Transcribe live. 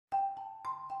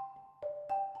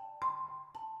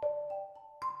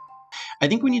I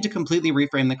think we need to completely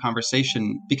reframe the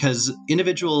conversation because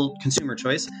individual consumer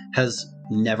choice has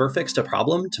never fixed a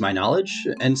problem to my knowledge.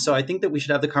 And so I think that we should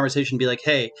have the conversation be like,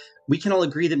 hey, we can all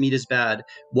agree that meat is bad.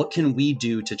 What can we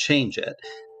do to change it?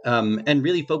 And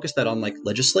really focus that on like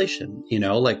legislation,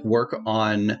 like work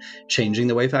on changing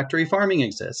the way factory farming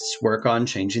exists, work on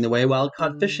changing the way wild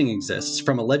caught fishing exists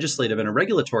from a legislative and a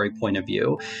regulatory point of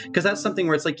view. Because that's something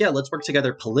where it's like, yeah, let's work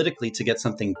together politically to get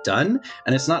something done.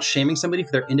 And it's not shaming somebody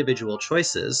for their individual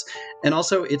choices. And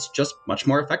also, it's just much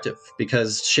more effective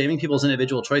because shaming people's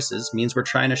individual choices means we're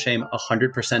trying to shame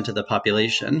 100% of the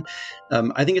population.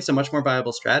 I think it's a much more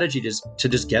viable strategy to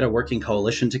just get a working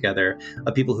coalition together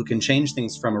of people who can change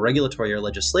things from a regulatory or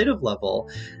legislative level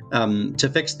to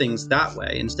fix things that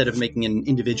way instead of making an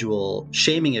individual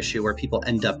shaming issue where people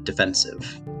end up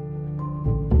defensive.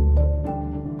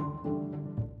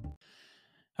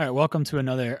 All right, welcome to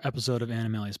another episode of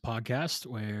Animalia's podcast,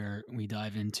 where we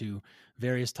dive into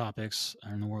various topics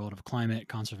in the world of climate,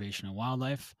 conservation, and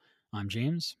wildlife. I'm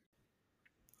James.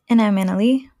 And I'm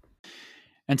Annalie.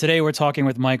 And today we're talking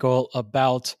with Michael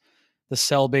about the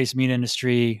cell-based meat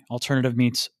industry, alternative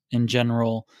meats in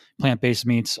general, plant-based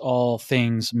meats, all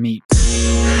things meat.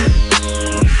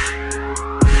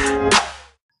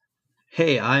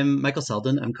 Hey, I'm Michael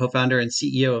Seldon. I'm co-founder and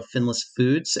CEO of Finless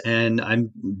Foods, and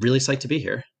I'm really psyched to be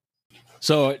here.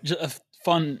 So a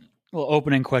fun little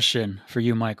opening question for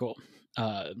you, Michael.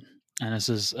 And this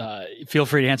is, feel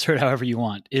free to answer it however you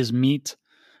want. Is meat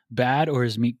bad or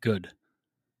is meat good?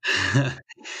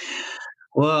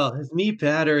 Well, is meat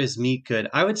bad or is meat good?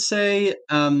 I would say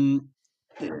I'm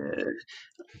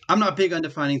not big on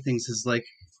defining things as like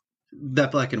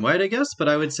that black and white, I guess, but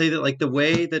I would say that like the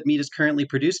way that meat is currently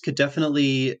produced could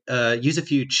definitely use a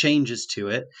few changes to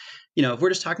it. If we're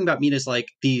just talking about meat as like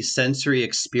the sensory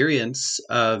experience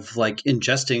of like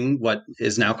ingesting what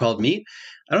is now called meat,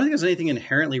 I don't think there's anything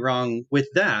inherently wrong with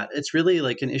that. It's really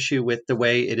like an issue with the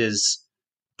way it is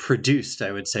produced,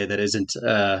 I would say, that isn't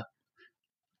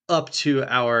up to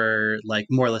our like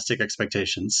moralistic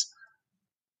expectations.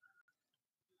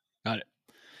 Got it.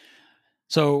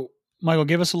 So, Michael,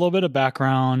 give us a little bit of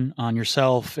background on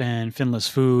yourself and Finless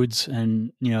Foods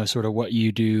and, sort of what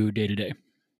you do day to day.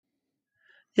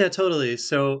 Yeah, totally.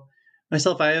 So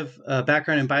myself, I have a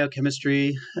background in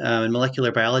biochemistry and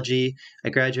molecular biology. I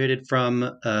graduated from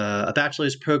a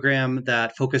bachelor's program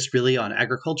that focused really on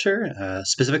agriculture,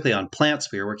 specifically on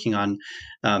plants. We were working on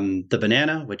the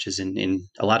banana, which is in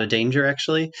a lot of danger,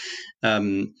 actually.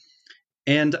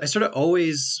 And I sort of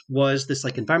always was this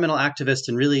like environmental activist,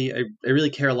 and really, I really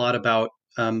care a lot about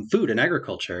food and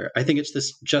agriculture. I think it's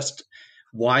this just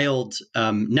wild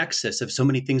nexus of so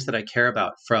many things that I care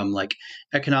about, from like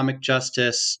economic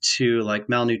justice to like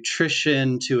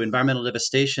malnutrition to environmental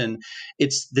devastation.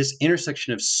 It's this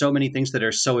intersection of so many things that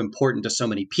are so important to so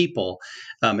many people.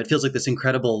 It feels like this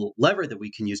incredible lever that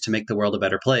we can use to make the world a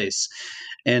better place.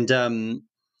 And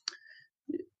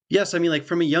yes, I mean, like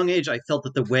from a young age, I felt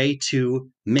that the way to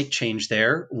make change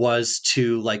there was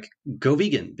to like go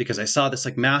vegan, because I saw this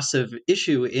like massive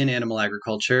issue in animal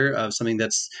agriculture of something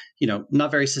that's, not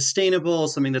very sustainable,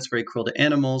 something that's very cruel to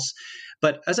animals.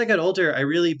 But as I got older, I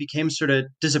really became sort of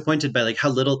disappointed by like how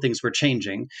little things were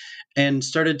changing, and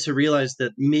started to realize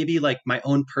that maybe like my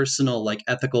own personal like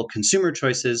ethical consumer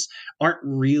choices aren't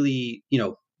really,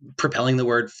 propelling the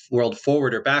world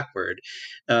forward or backward.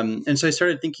 And so I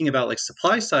started thinking about like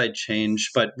supply side change,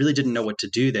 but really didn't know what to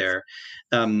do there.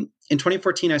 In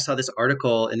 2014, I saw this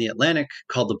article in The Atlantic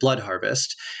called The Blood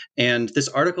Harvest. And this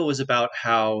article was about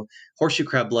how horseshoe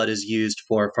crab blood is used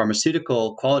for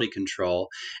pharmaceutical quality control,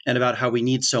 and about how we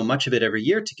need so much of it every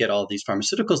year to get all of these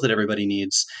pharmaceuticals that everybody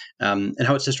needs, and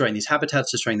how it's destroying these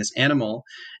habitats, destroying this animal.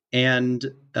 And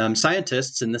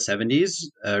scientists in the 70s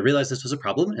realized this was a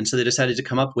problem. And so they decided to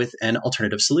come up with an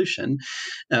alternative solution,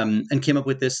 and came up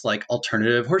with this like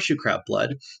alternative horseshoe crab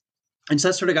blood. And so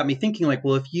that sort of got me thinking like,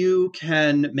 well, if you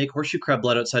can make horseshoe crab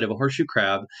blood outside of a horseshoe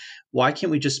crab, why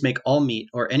can't we just make all meat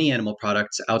or any animal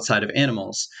products outside of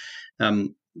animals?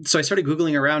 So I started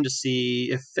Googling around to see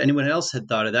if anyone else had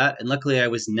thought of that. And luckily I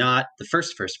was not the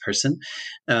first person.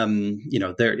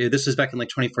 This was back in like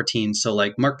 2014. So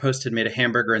like Mark Post had made a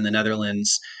hamburger in the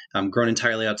Netherlands, grown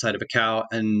entirely outside of a cow.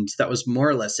 And that was more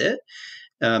or less it.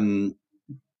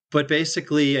 But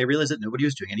basically, I realized that nobody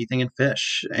was doing anything in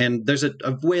fish. And there's a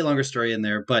way longer story in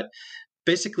there. But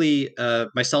basically,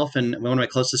 myself and one of my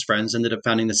closest friends ended up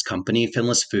founding this company,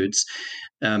 Finless Foods.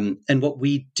 And what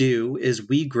we do is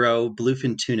we grow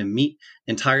bluefin tuna meat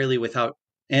entirely without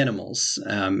animals.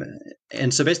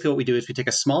 And so basically what we do is we take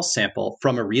a small sample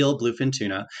from a real bluefin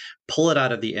tuna, pull it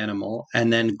out of the animal,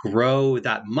 and then grow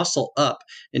that muscle up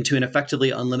into an effectively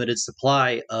unlimited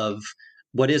supply of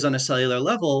what is on a cellular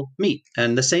level meat,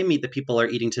 and the same meat that people are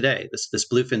eating today, this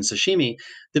bluefin sashimi.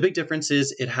 The big difference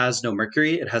is it has no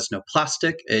mercury, it has no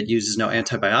plastic, it uses no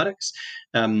antibiotics,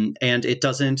 and it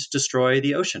doesn't destroy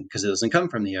the ocean because it doesn't come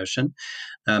from the ocean.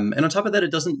 And on top of that,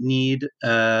 it doesn't need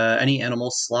any animal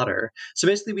slaughter. So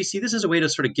basically, we see this as a way to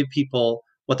sort of give people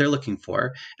what they're looking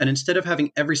for. And instead of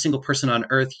having every single person on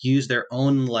earth use their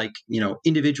own,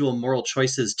 individual moral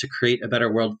choices to create a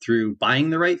better world through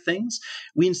buying the right things,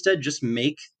 we instead just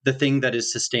make the thing that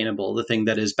is sustainable, the thing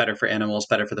that is better for animals,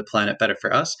 better for the planet, better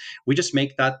for us. We just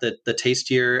make that the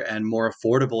tastier and more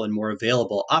affordable and more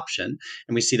available option.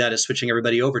 And we see that as switching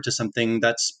everybody over to something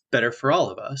that's better for all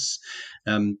of us.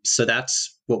 So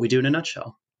that's what we do in a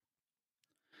nutshell.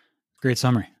 Great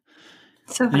summary.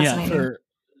 So fascinating. Yeah, for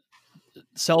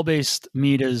cell-based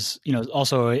meat is,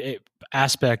 also a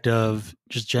aspect of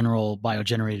just general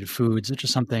biogenerated foods, which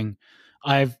is something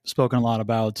I've spoken a lot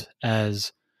about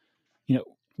as,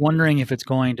 wondering if it's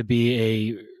going to be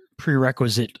a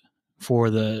prerequisite for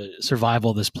the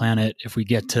survival of this planet if we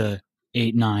get to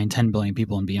 8, 9, 10 billion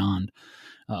people and beyond,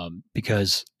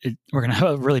 because we're going to have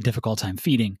a really difficult time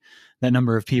feeding that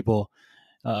number of people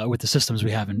with the systems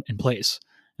we have in place.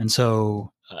 And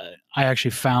so I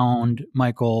actually found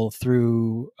Michael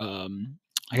through, I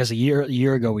guess a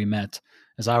year ago we met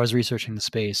as I was researching the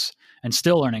space and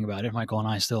still learning about it. Michael and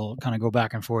I still kind of go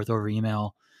back and forth over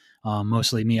email,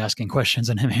 mostly me asking questions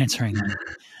and him answering them.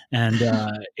 And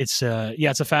it's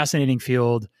a fascinating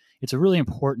field. It's a really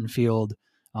important field.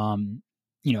 The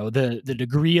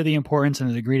degree of the importance and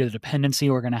the degree of the dependency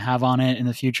we're going to have on it in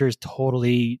the future is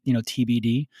totally,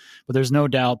 TBD. But there's no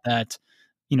doubt that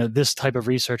this type of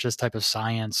research, this type of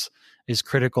science is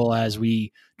critical as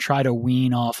we try to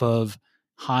wean off of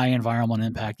high environmental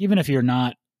impact. Even if you're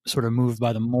not sort of moved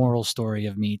by the moral story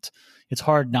of meat, it's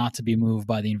hard not to be moved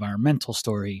by the environmental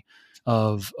story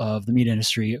of the meat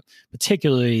industry,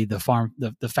 particularly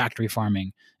the factory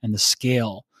farming and the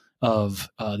scale of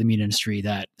the meat industry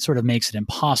that sort of makes it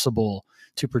impossible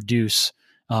to produce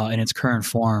in its current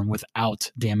form without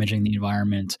damaging the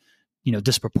environment,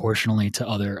 disproportionately to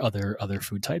other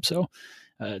food types. So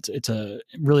it's a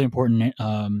really important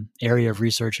area of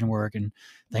research and work. And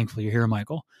thankfully you're here,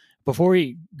 Michael. Before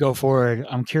we go forward,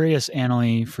 I'm curious,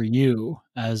 Annalie, for you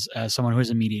as someone who's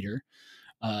a meat eater,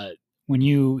 when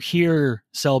you hear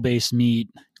cell-based meat,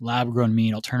 lab-grown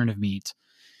meat, alternative meat,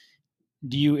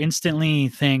 do you instantly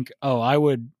think, oh, I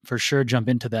would for sure jump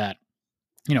into that,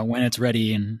 when it's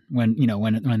ready and when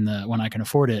I can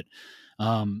afford it?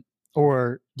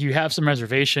 Or do you have some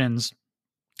reservations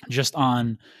just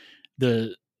on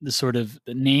the sort of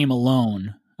the name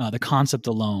alone, the concept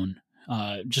alone?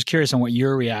 Just curious on what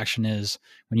your reaction is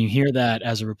when you hear that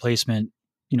as a replacement,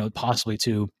 possibly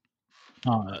to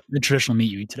the traditional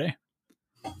meat you eat today.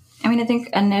 I mean, I think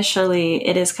initially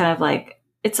it is kind of like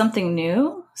it's something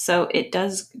new, so it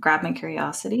does grab my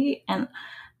curiosity,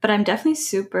 but I'm definitely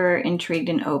super intrigued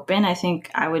and open. I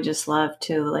think I would just love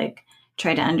to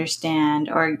try to understand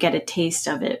or get a taste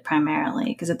of it primarily,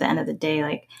 because at the end of the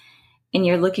day, and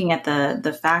you're looking at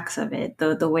the facts of it,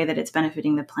 the way that it's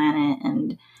benefiting the planet,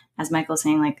 and as Michael's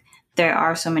saying, there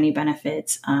are so many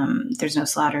benefits. There's no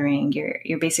slaughtering.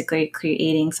 You're basically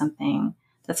creating something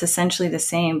that's essentially the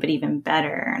same but even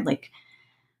better.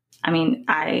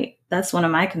 That's one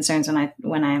of my concerns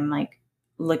when I'm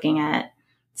looking at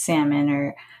salmon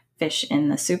or fish in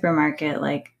the supermarket.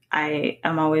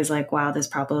 I'm always wow, this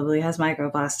probably has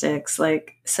microplastics.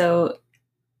 So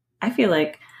I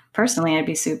feel personally I'd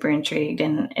be super intrigued,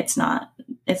 and it's not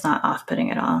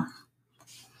off-putting at all.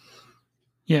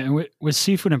 Yeah, and with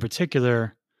seafood in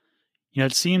particular,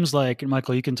 it seems like, and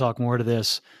Michael, you can talk more to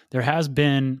this, there has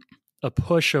been a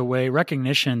push away,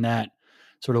 recognition that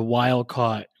sort of wild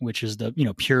caught, which is the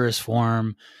purest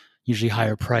form, usually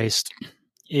higher priced,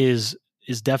 is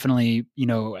definitely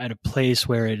at a place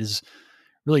where it is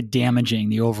really damaging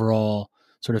the overall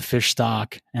sort of fish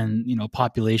stock and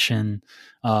population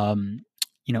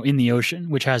in the ocean,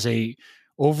 which has a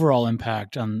overall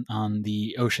impact on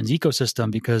the ocean's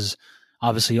ecosystem, because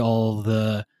obviously all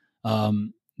the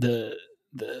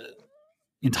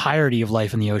entirety of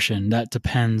life in the ocean that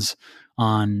depends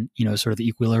on sort of the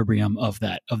equilibrium of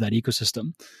that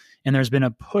ecosystem. And there's been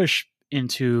a push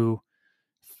into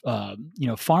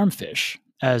farm fish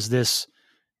as this,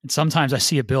 and sometimes I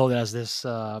see it billed as this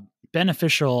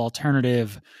beneficial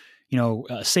alternative,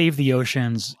 save the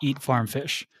oceans, eat farm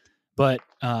fish. But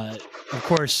of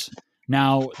course,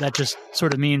 now that just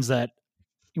sort of means that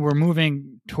we're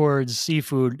moving towards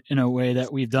seafood in a way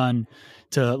that we've done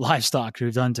to livestock,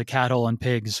 we've done to cattle and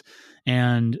pigs,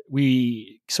 and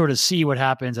we sort of see what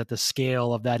happens at the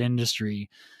scale of that industry.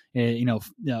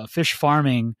 Fish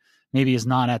farming maybe is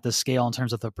not at the scale in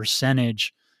terms of the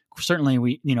percentage.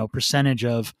 Certainly, percentage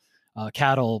of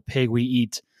cattle, pig we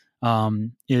eat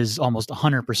is almost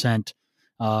 100%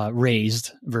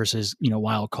 raised versus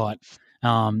wild caught.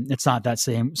 It's not that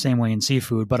same way in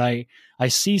seafood, but I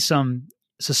see some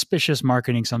suspicious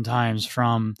marketing sometimes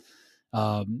from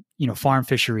farm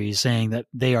fisheries saying that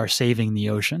they are saving the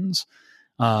oceans,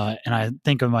 and I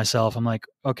think of myself, I'm like,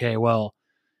 okay, well,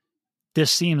 this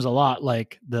seems a lot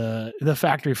like the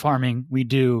factory farming we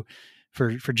do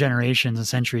for generations and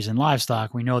centuries in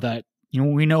livestock. We know that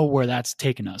we know where that's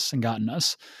taken us and gotten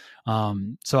us.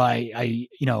 So I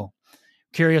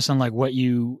curious on like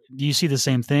do you see the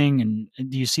same thing,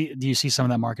 and do you see some of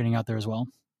that marketing out there as well?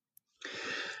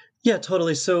 Yeah,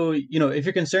 totally. So, if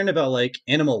you're concerned about like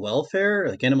animal welfare,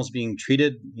 like animals being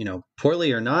treated,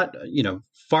 poorly or not,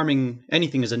 farming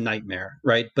anything is a nightmare,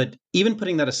 right? But even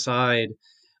putting that aside,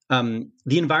 the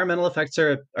environmental effects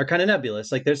are kind of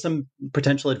nebulous. Like there's some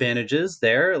potential advantages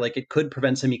there. Like it could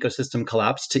prevent some ecosystem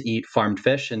collapse to eat farmed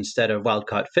fish instead of wild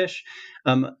caught fish.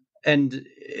 And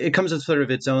it comes with sort of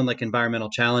its own like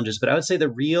environmental challenges. But I would say the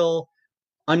real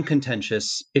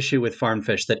uncontentious issue with farmed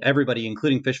fish that everybody,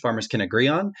 including fish farmers, can agree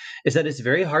on is that it's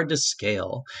very hard to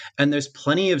scale. And there's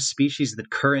plenty of species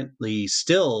that currently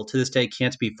still to this day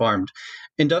can't be farmed.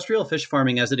 Industrial fish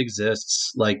farming as it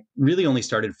exists, like really only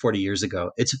started 40 years ago.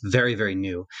 It's very, very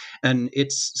new. And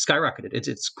it's skyrocketed.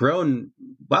 It's grown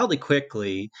wildly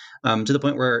quickly to the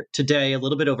point where today a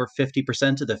little bit over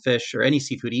 50% of the fish or any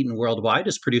seafood eaten worldwide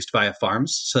is produced via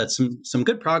farms. So that's some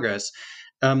good progress.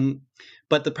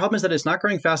 But the problem is that it's not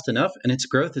growing fast enough and its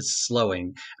growth is slowing.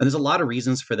 And there's a lot of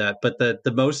reasons for that. But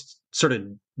the most sort of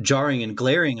jarring and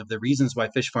glaring of the reasons why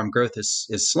fish farm growth is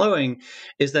slowing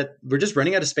is that we're just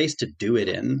running out of space to do it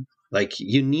in. Like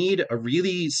you need a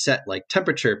really set like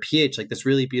temperature, pH, like this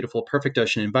really beautiful, perfect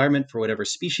ocean environment for whatever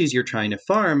species you're trying to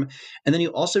farm. And then you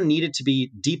also need it to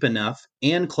be deep enough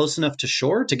and close enough to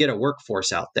shore to get a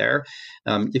workforce out there.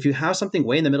 If you have something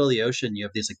way in the middle of the ocean, you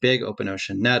have these like big open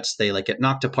ocean nets. They like get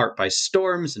knocked apart by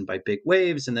storms and by big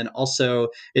waves. And then also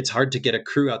it's hard to get a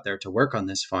crew out there to work on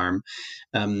this farm.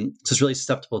 So it's really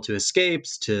susceptible to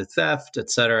escapes, to theft,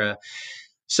 etc.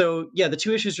 So yeah, the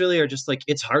two issues really are just like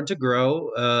it's hard to grow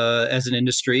as an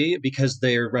industry because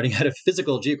they're running out of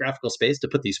physical geographical space to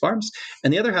put these farms.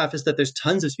 And the other half is that there's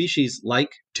tons of species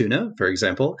like tuna, for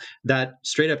example, that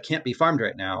straight up can't be farmed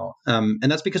right now. And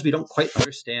that's because we don't quite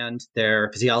understand their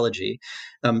physiology.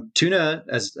 Tuna,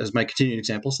 as my continuing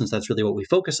example, since that's really what we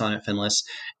focus on at Finless,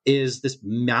 is this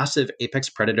massive apex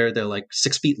predator. They're like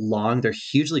 6 feet long. They're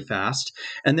hugely fast,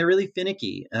 and they're really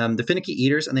finicky. They're finicky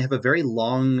eaters, and they have a very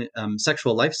long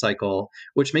sexual life cycle,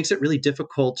 which makes it really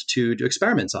difficult to do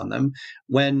experiments on them.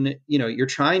 When you're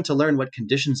trying to learn what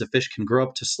conditions a fish can grow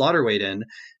up to slaughter weight in,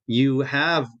 you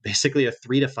have basically a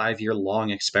 3 to 5 year long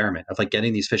experiment of like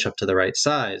getting these fish up to the right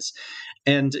size.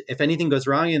 And if anything goes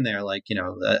wrong in there, like,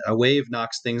 a wave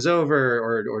knocks things over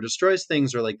or destroys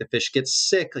things, or like the fish gets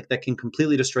sick, like that can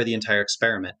completely destroy the entire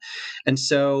experiment. And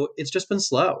so it's just been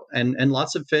slow. And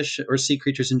lots of fish or sea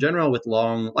creatures in general with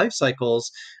long life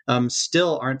cycles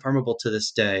still aren't farmable to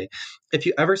this day. If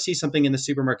you ever see something in the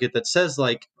supermarket that says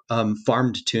like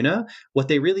farmed tuna, what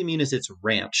they really mean is it's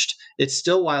ranched. It's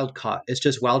still wild caught. It's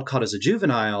just wild caught as a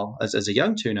juvenile, as a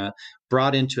young tuna,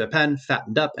 brought into a pen,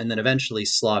 fattened up, and then eventually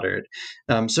slaughtered.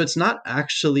 So it's not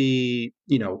actually,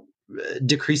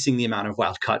 decreasing the amount of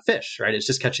wild caught fish, right? It's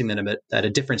just catching them at a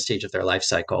different stage of their life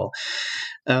cycle.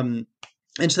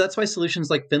 And so that's why solutions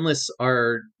like Finless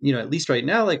are, at least right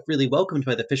now, like really welcomed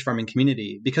by the fish farming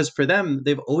community, because for them,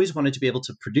 they've always wanted to be able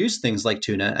to produce things like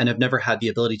tuna and have never had the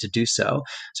ability to do so.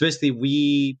 So basically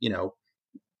we,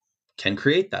 can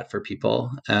create that for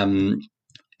people.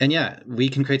 And yeah, we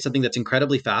can create something that's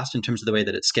incredibly fast in terms of the way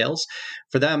that it scales.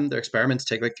 For them, their experiments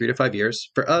take like 3 to 5 years.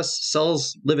 For us,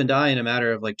 cells live and die in a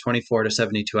matter of like 24 to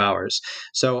 72 hours.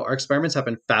 So our experiments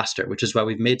happen faster, which is why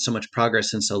we've made so much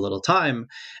progress in so little time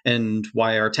and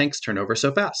why our tanks turn over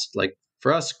so fast. Like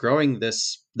for us, growing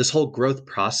this whole growth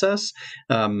process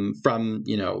from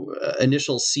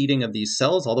initial seeding of these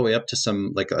cells all the way up to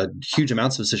some like a huge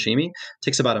amounts of sashimi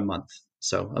takes about a month.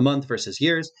 So a month versus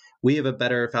years. We have a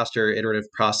better, faster iterative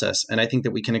process. And I think that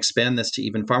we can expand this to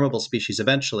even farmable species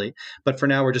eventually. But for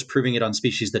now, we're just proving it on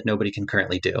species that nobody can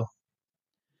currently do.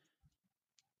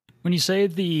 When you say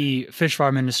the fish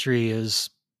farm industry is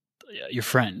your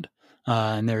friend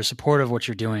and they're supportive of what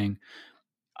you're doing,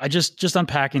 I just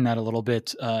unpacking that a little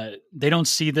bit. They don't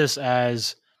see this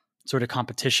as sort of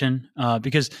competition?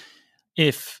 Because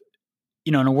if,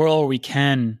 in a world where we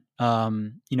can,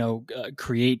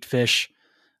 create fish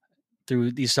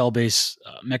through these cell-based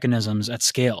mechanisms at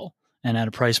scale and at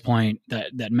a price point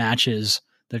that matches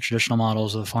the traditional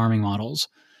models of the farming models,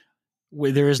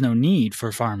 where there is no need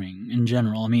for farming in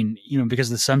general. I mean, because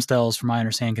the stem cells, from my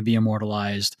understanding, can be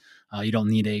immortalized. You don't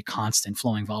need a constant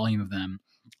flowing volume of them.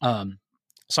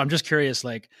 So I'm just curious,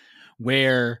 like,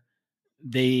 where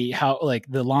the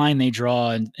line they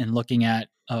draw in looking at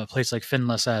a place like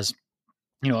Finless as,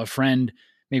 a friend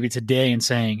maybe today and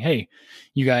saying, hey,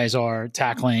 you guys are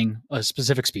tackling a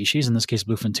specific species, in this case,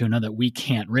 bluefin tuna, that we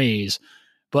can't raise.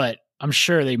 But I'm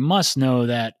sure they must know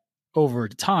that over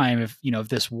time, if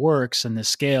this works and this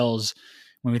scales,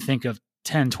 when we think of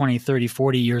 10, 20, 30,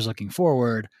 40 years looking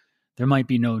forward, there might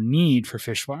be no need for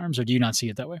fish farms, or do you not see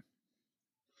it that way?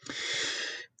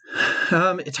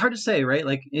 It's hard to say, right?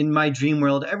 Like, in my dream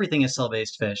world, everything is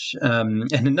cell-based fish, and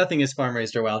nothing is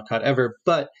farm-raised or wild-caught ever.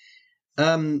 But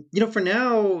for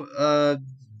now,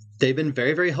 they've been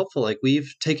very, very helpful. Like,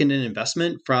 we've taken an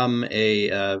investment from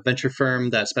a venture firm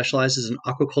that specializes in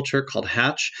aquaculture called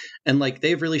Hatch, and like,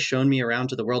 they've really shown me around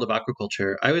to the world of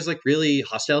aquaculture. I was like really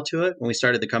hostile to it when we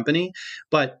started the company,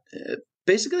 but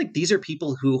basically, like, these are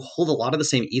people who hold a lot of the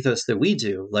same ethos that we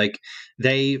do. Like,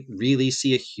 they really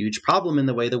see a huge problem in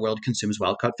the way the world consumes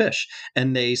wild-caught fish,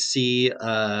 and they see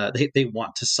they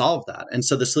want to solve that. And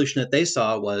so the solution that they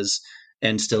saw was,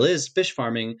 and still is, fish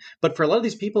farming. But for a lot of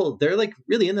these people, they're like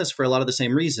really in this for a lot of the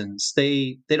same reasons.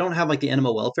 They don't have like the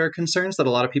animal welfare concerns that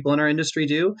a lot of people in our industry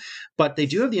do, but they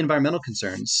do have the environmental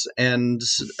concerns. And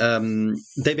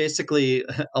they basically,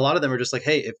 a lot of them are just like,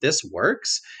 hey, if this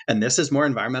works and this is more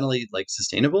environmentally like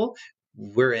sustainable,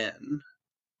 we're in.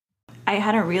 I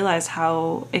hadn't realized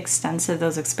how extensive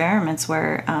those experiments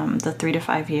were, the 3 to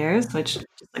 5 years, which just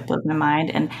like blows my mind.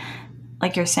 And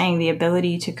like you're saying, the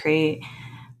ability to create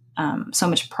so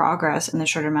much progress in the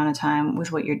short amount of time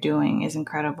with what you're doing is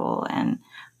incredible. And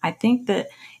I think that,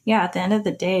 at the end of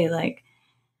the day, like,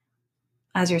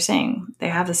 as you're saying, they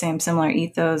have the same similar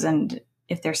ethos. And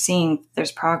if they're seeing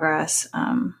there's progress,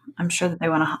 I'm sure that they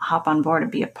want to hop on board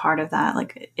and be a part of that.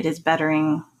 Like, it is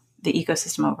bettering the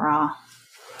ecosystem overall.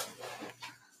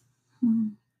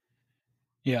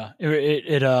 Yeah.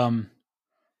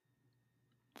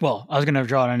 Well, I was going to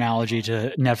draw an analogy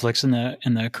to Netflix in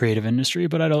the creative industry,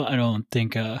 but I don't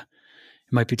think it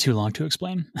might be too long to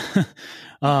explain.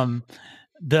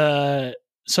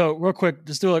 So real quick,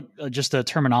 just do just a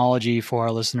terminology for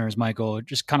our listeners, Michael.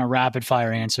 Just kind of rapid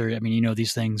fire answer. I mean,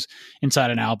 these things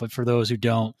inside and out, but for those who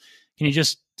don't, can you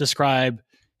just describe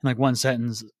in like one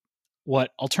sentence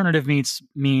what alternative meats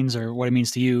means, or what it means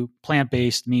to you?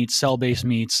 Plant-based meats, cell-based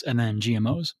meats, and then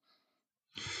GMOs.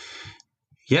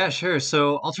 Yeah, sure.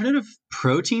 So alternative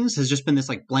proteins has just been this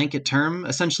like blanket term,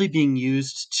 essentially being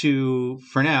used to,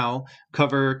 for now,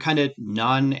 cover kind of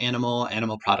non-animal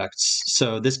animal products.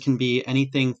 So this can be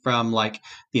anything from like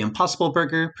the Impossible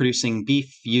Burger, producing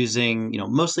beef using,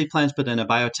 mostly plants, but then a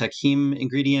biotech heme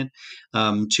ingredient,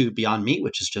 to Beyond Meat,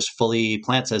 which is just fully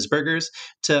plants as burgers,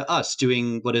 to us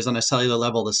doing what is on a cellular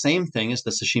level the same thing as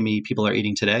the sashimi people are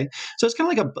eating today. So it's kind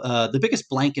of like the biggest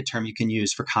blanket term you can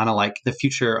use for kind of like the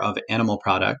future of animal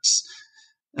products.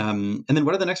 And then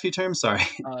what are the next few terms? Sorry.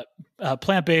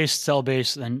 Plant-based,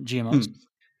 cell-based, and GMOs.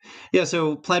 Yeah,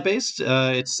 so plant-based,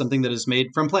 it's something that is made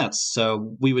from plants.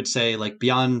 So we would say like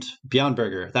Beyond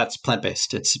Burger, that's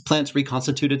plant-based. It's plants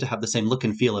reconstituted to have the same look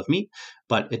and feel of meat,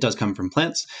 but it does come from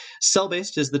plants.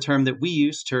 Cell-based is the term that we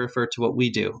use to refer to what we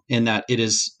do, in that it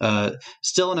is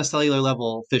still on a cellular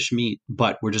level fish meat,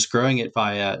 but we're just growing it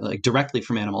via like directly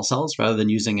from animal cells rather than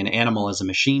using an animal as a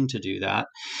machine to do that.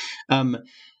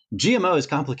 GMO is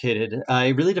complicated.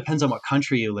 It really depends on what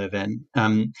country you live in.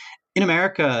 In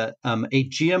America, a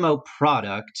GMO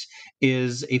product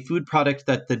is a food product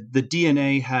that the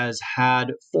DNA has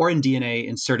had foreign DNA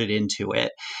inserted into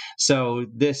it. So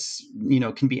this,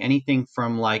 can be anything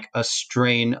from like a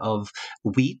strain of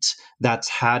wheat that's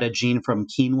had a gene from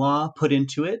quinoa put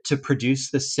into it to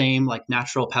produce the same like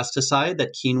natural pesticide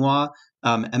that quinoa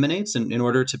emanates in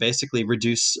order to basically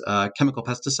reduce chemical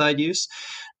pesticide use,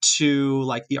 to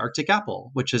like the Arctic apple,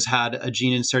 which has had a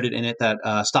gene inserted in it that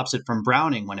stops it from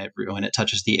browning when it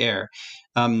touches the air.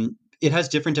 It has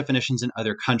different definitions in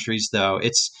other countries, though.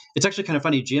 It's actually kind of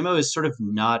funny. GMO is sort of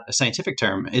not a scientific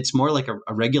term. It's more like a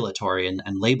regulatory and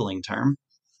labeling term.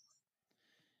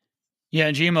 Yeah,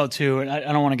 GMO too. And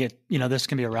I don't want to get, this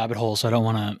can be a rabbit hole, so I don't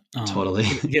want to totally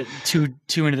get too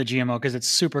into the GMO because it's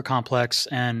super complex.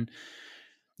 And,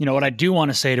 what I do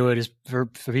want to say to it is for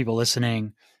people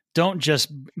listening, don't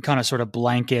just kind of sort of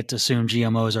blanket assume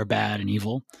GMOs are bad and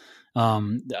evil.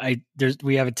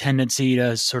 We have a tendency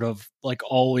to sort of like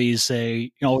always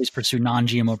say, always pursue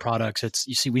non-GMO products.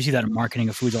 We see that in marketing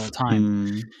of foods all the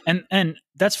time, and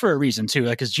that's for a reason too,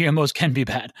 like because GMOs can be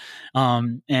bad,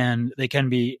 and they can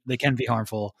be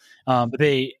harmful, but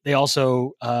they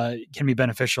also can be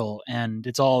beneficial, and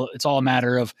it's all a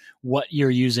matter of what you're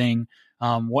using,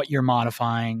 what you're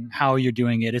modifying, how you're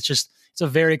doing it. It's a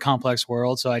very complex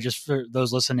world. So for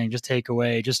those listening, just take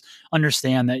away, just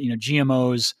understand that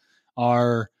GMOs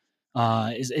are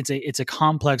it's a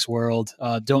complex world.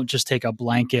 Don't just take a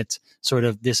blanket sort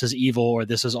of this is evil or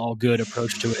this is all good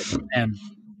approach to it. And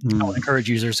I would encourage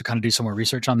users to kind of do some more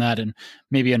research on that, and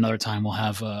maybe another time we'll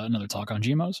have another talk on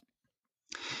GMOs.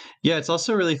 Yeah, it's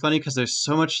also really funny because there's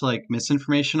so much like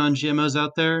misinformation on GMOs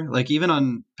out there. Like even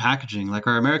on packaging, like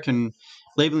our American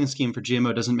labeling scheme for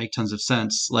GMO doesn't make tons of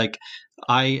sense. Like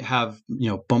I have,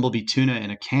 bumblebee tuna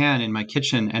in a can in my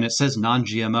kitchen and it says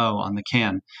non-GMO on the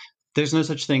can. There's no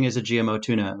such thing as a GMO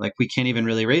tuna. Like we can't even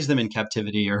really raise them in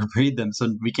captivity or breed them,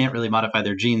 so we can't really modify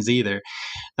their genes either.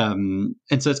 And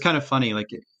so it's kind of funny. Like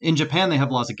in Japan, they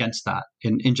have laws against that.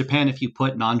 In Japan, if you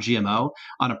put non-GMO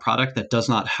on a product that does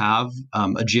not have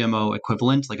a GMO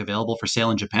equivalent, like available for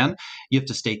sale in Japan, you have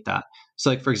to state that. So,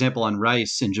 like for example, on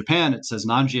rice in Japan, it says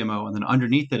non-GMO, and then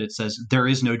underneath it, it says there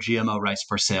is no GMO rice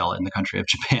for sale in the country of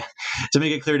Japan, to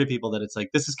make it clear to people that it's like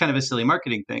this is kind of a silly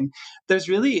marketing thing. There's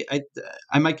really,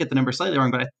 I might get the number slightly wrong,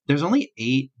 but there's only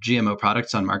 8 GMO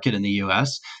products on market in the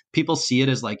U.S. People see it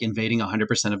as like invading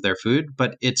 100% of their food,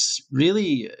 but it's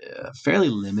really fairly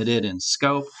limited in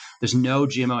scope. There's no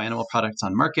GMO animal products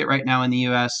on market right now in the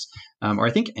US, or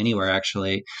I think anywhere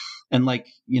actually. And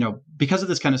because of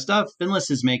this kind of stuff,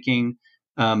 Finless is making,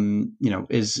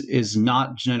 is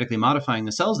not genetically modifying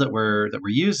the cells that we're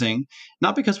using,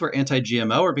 not because we're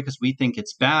anti-GMO or because we think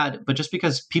it's bad, but just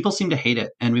because people seem to hate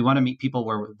it and we want to meet people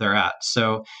where they're at.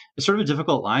 So it's sort of a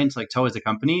difficult line to toe as a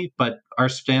company, but our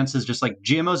stance is just like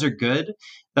GMOs are good.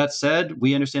 That said,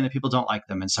 we understand that people don't like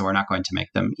them, and so we're not going to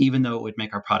make them, even though it would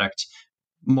make our product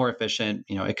more efficient.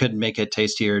 It could make it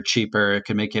tastier, cheaper. It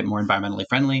could make it more environmentally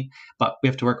friendly, but we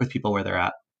have to work with people where they're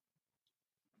at.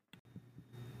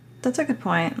 That's a good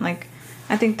point. Like,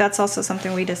 I think that's also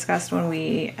something we discussed when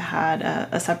we had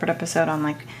a separate episode on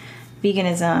like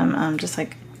veganism, just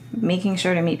like making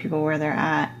sure to meet people where they're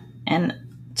at. And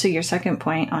to your second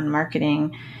point on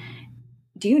marketing,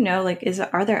 do you know, like,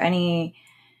 are there any,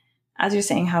 as you're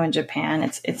saying, how in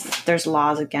Japan there's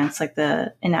laws against like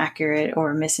the inaccurate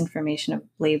or misinformation of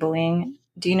labeling.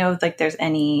 Do you know if like there's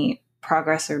any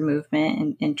progress or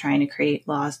movement in trying to create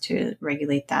laws to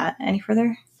regulate that any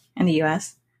further in the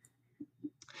US?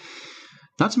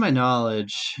 Not to my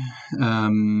knowledge.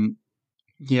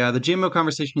 Yeah, the GMO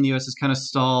conversation in the US is kind of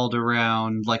stalled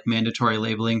around like mandatory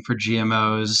labeling for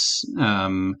GMOs.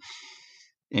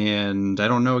 And I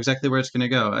don't know exactly where it's going to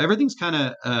go. Everything's kind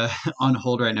of on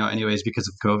hold right now anyways because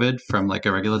of COVID from like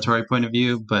a regulatory point of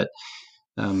view. But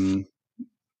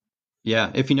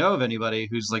yeah, if you know of anybody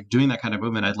who's like doing that kind of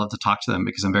movement, I'd love to talk to them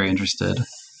because I'm very interested.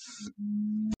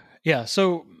 Yeah.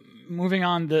 So moving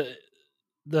on,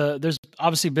 there's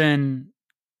obviously been,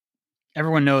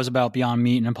 everyone knows about Beyond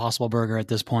Meat and Impossible Burger at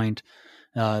this point.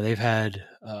 They've had,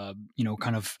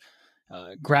 kind of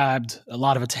grabbed a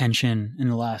lot of attention in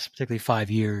the last particularly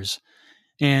 5 years.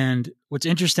 And what's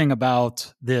interesting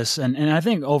about this, and I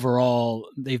think overall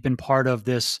they've been part of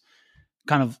this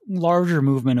kind of larger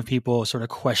movement of people sort of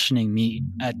questioning meat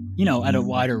at a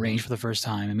wider range for the first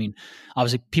time. I mean,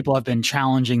 obviously people have been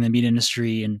challenging the meat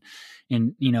industry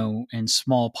in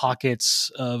small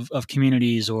pockets of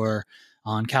communities or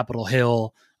on Capitol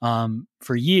Hill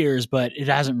for years, but it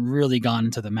hasn't really gone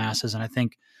into the masses. And I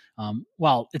think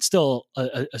while it's still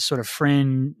a sort of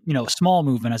fringe, small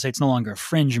movement, I say it's no longer a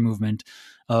fringe movement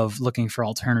of looking for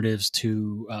alternatives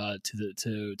to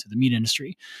the meat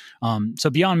industry. So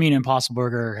Beyond Meat and Impossible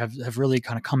Burger have really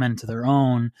kind of come into their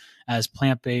own as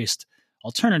plant-based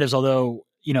alternatives. Although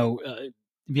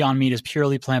Beyond Meat is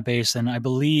purely plant-based, and I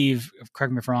believe,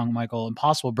 correct me if I'm wrong, Michael,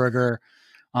 Impossible Burger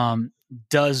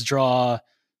does draw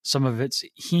some of its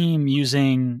heme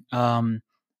using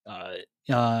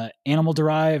animal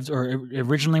derived, or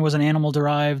originally was an animal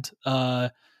derived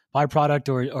byproduct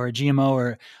or a GMO,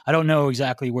 or I don't know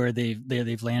exactly where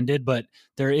they've landed, but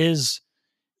there is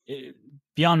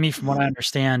Beyond Meat, from what I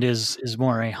understand, is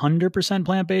more 100%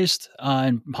 plant based,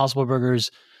 and Impossible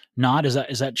Burgers not. Is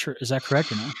that true? Is that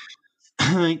correct or no?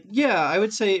 Yeah, I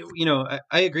would say,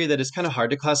 I agree that it's kind of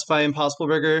hard to classify Impossible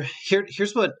Burger.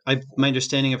 Here's what my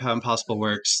understanding of how Impossible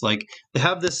works. Like they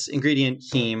have this ingredient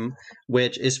heme,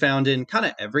 which is found in kind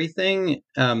of everything.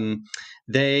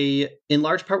 They, in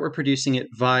large part, were producing it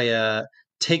via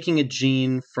taking a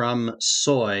gene from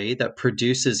soy that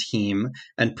produces heme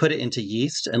and put it into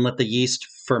yeast and let the yeast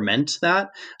ferment that.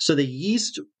 So the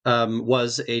yeast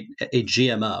was a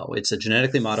GMO. It's a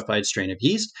genetically modified strain of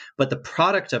yeast, but the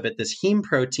product of it, this heme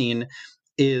protein,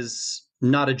 is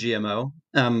not a GMO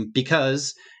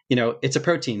because it's a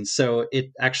protein, so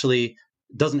it actually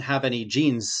doesn't have any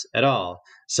genes at all.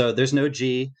 So there's no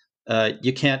G.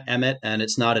 You can't M it, and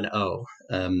it's not an O.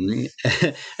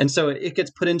 And so it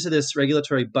gets put into this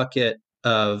regulatory bucket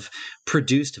of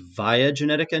produced via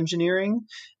genetic engineering.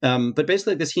 But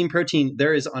basically, this heme protein,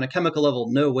 there is on a chemical level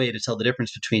no way to tell the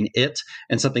difference between it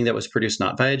and something that was produced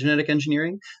not via genetic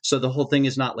engineering. So the whole thing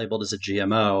is not labeled as a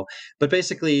GMO. But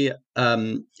basically,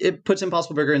 it puts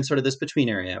Impossible Burger in sort of this between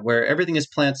area where everything is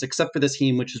plants except for this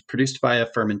heme, which is produced via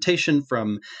fermentation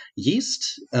from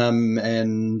yeast.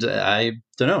 And I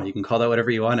don't know, you can call that whatever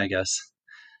you want, I guess.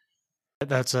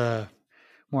 That's a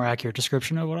more accurate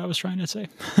description of what I was trying to say.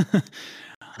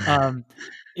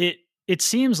 It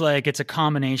seems like it's a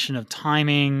combination of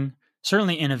timing,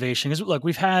 certainly innovation. Because look,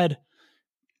 we've had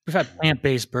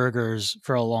plant-based burgers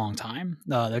for a long time.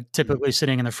 They're typically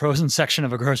sitting in the frozen section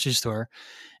of a grocery store,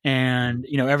 and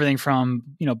everything from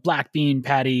black bean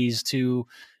patties to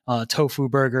tofu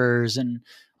burgers and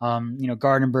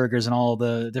garden burgers and all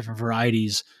the different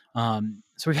varieties. So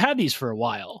we've had these for a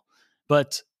while,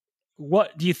 but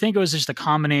what do you think it was just a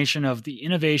combination of the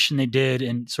innovation they did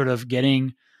and sort of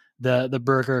getting the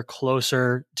burger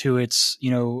closer to its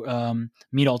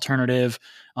meat alternative,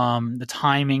 the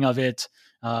timing of it?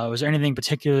 Was there anything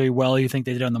particularly well you think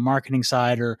they did on the marketing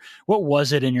side, or what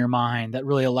was it in your mind that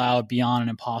really allowed Beyond and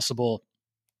Impossible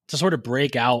to sort of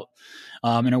break out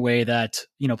in a way that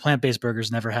plant-based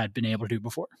burgers never had been able to do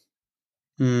before?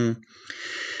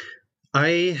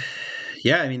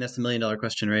 Yeah, I mean, that's the $1 million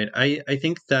question, right? I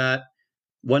think that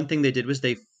one thing they did was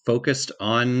they focused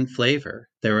on flavor.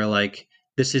 They were like,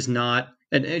 this is not,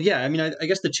 and yeah, I mean, I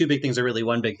guess the two big things are really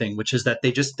one big thing, which is that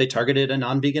they targeted a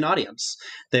non-vegan audience.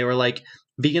 They were like,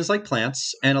 vegans like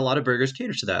plants, and a lot of burgers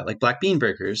cater to that, like black bean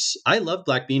burgers. I love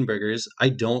black bean burgers.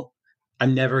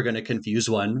 I'm never going to confuse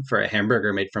one for a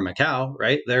hamburger made from a cow,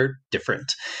 right? They're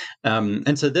different.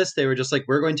 And so they were just like,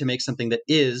 we're going to make something that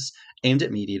is aimed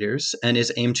at meat eaters and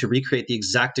is aimed to recreate the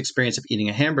exact experience of eating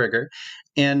a hamburger.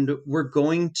 And we're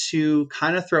going to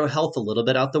kind of throw health a little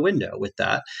bit out the window with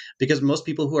that, because most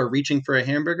people who are reaching for a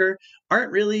hamburger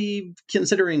aren't really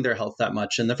considering their health that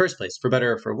much in the first place, for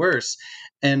better or for worse.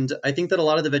 And I think that a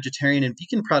lot of the vegetarian and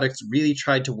vegan products really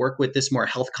tried to work with this more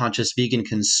health conscious vegan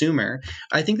consumer.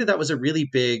 I think that was a really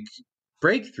big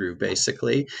breakthrough,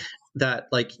 basically, that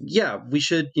like, yeah, we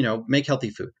should, make healthy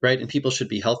food, right? And people should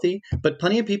be healthy, but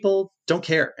plenty of people don't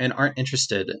care and aren't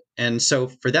interested. And so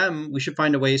for them, we should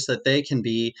find a way so that they can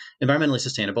be environmentally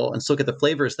sustainable and still get the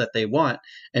flavors that they want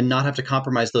and not have to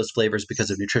compromise those flavors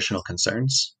because of nutritional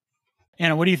concerns.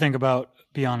 Anna, what do you think about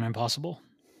Beyond Impossible?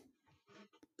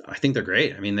 I think they're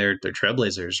great. I mean, they're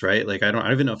trailblazers, right? Like, I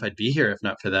don't even know if I'd be here if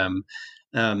not for them.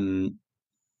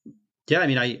 Yeah, I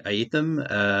mean, I eat them.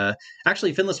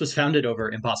 Actually, Finless was founded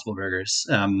over Impossible Burgers.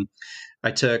 I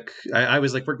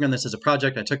was like working on this as a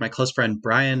project. I took my close friend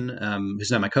Brian,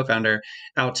 who's now my co-founder,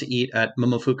 out to eat at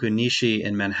Momofuku Nishi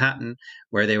in Manhattan,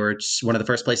 where they were just one of the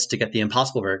first places to get the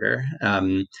Impossible Burger.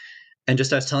 And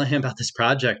just I was telling him about this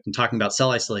project and talking about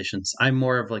cell isolations. I'm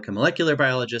more of like a molecular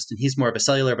biologist, and he's more of a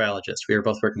cellular biologist. We were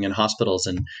both working in hospitals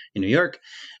in New York,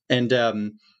 and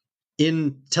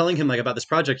in telling him like about this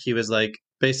project, he was like,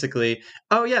 basically,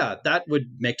 oh yeah, that would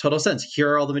make total sense. Here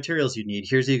are all the materials you need.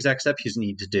 Here's the exact steps you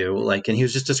need to do. Like, and he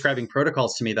was just describing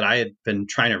protocols to me that I had been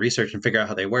trying to research and figure out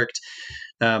how they worked.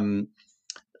 I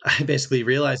basically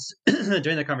realized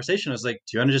during that conversation, I was like,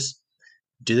 do you want to just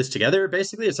do this together?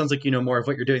 Basically, it sounds like you know more of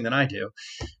what you're doing than I do.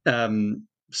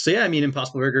 So yeah, I mean,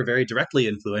 Impossible Burger very directly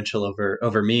influential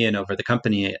over me and over the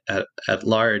company at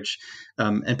large.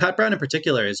 And Pat Brown in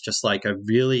particular is just like a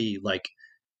really like,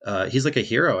 he's like a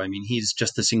hero. I mean, he's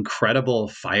just this incredible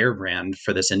firebrand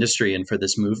for this industry and for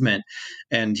this movement.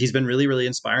 And he's been really, really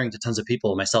inspiring to tons of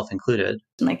people, myself included.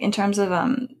 Like in terms of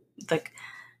like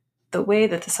the way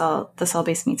that the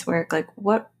cell-based meats work, like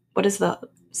what is the,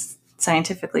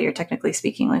 scientifically or technically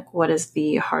speaking, like what is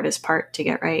the hardest part to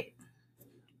get right?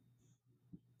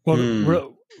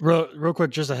 Well, real quick,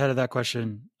 just ahead of that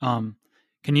question, can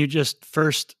you just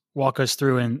first walk us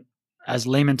through, in as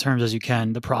layman terms as you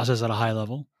can, the process at a high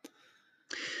level?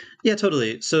 Yeah,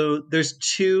 totally. So there's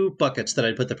two buckets that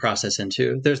I'd put the process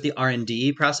into. There's the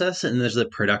R&D process and there's the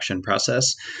production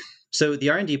process. So the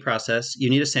R&D process,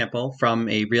 you need a sample from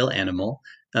a real animal.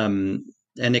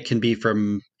 And it can be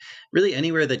from really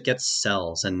anywhere that gets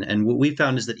cells. And what we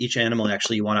found is that each animal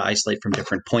actually you want to isolate from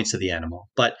different points of the animal.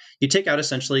 But you take out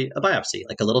essentially a biopsy,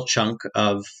 like a little chunk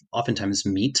of oftentimes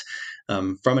meat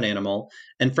from an animal.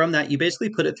 And from that, you basically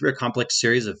put it through a complex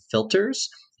series of filters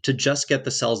to just get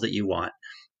the cells that you want.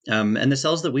 And the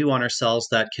cells that we want are cells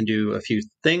that can do a few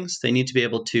things. They need to be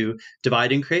able to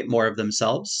divide and create more of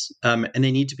themselves, and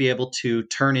they need to be able to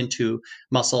turn into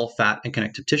muscle, fat, and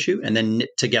connective tissue, and then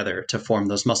knit together to form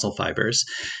those muscle fibers.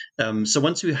 So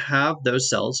once you have those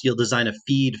cells, you'll design a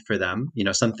feed for them,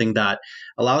 something that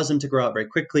allows them to grow out very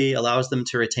quickly, allows them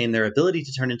to retain their ability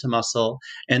to turn into muscle,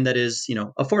 and that is,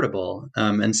 affordable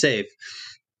and safe.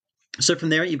 So from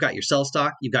there, you've got your cell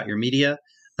stock, you've got your media.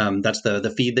 That's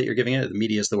the feed that you're giving it. The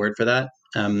media is the word for that.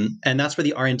 And that's where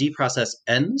the R&D process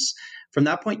ends. From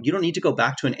that point, you don't need to go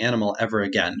back to an animal ever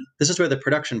again. This is where the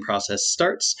production process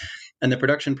starts. And the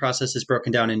production process is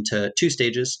broken down into 2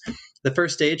 stages. The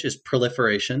first stage is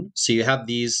proliferation. So you have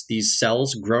these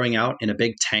cells growing out in a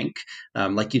big tank,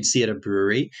 like you'd see at a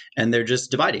brewery, and they're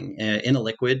just dividing in a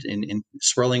liquid and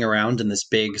swirling around in this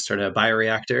big sort of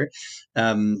bioreactor.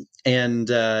 And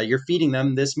you're feeding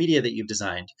them this media that you've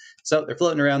designed. So they're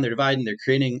floating around, they're dividing, they're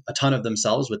creating a ton of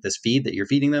themselves with this feed that you're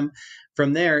feeding them.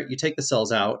 From there, you take the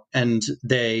cells out and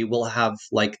they will have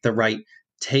like the right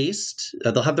taste,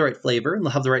 they'll have the right flavor, and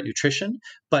they'll have the right nutrition,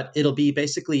 but it'll be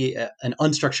basically an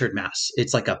unstructured mass.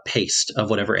 It's like a paste of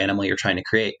whatever animal you're trying to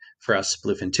create. For us,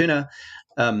 bluefin tuna.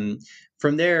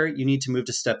 From there, you need to move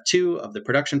to step 2 of the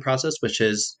production process, which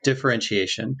is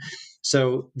differentiation.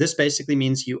 So this basically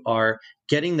means you are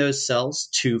getting those cells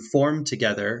to form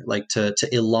together, like to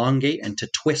elongate and to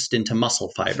twist into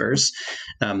muscle fibers.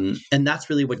 And that's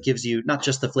really what gives you not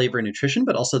just the flavor and nutrition,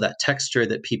 but also that texture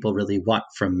that people really want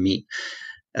from meat.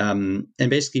 And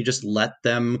basically you just let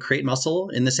them create muscle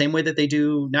in the same way that they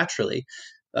do naturally.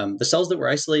 The cells that we're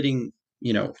isolating,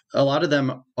 a lot of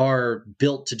them are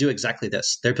built to do exactly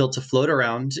this. They're built to float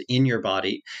around in your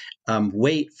body,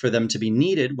 wait for them to be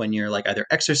needed when you're like either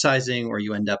exercising or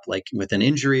you end up like with an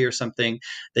injury or something.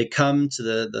 They come to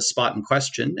the spot in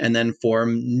question and then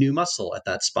form new muscle at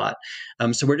that spot.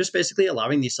 So we're just basically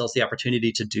allowing these cells the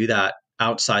opportunity to do that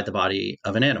outside the body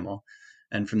of an animal.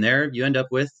 And from there, you end up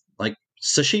with like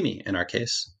sashimi in our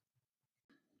case.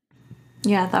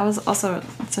 Yeah, that was also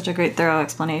such a great thorough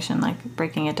explanation, like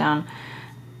breaking it down.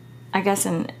 I guess,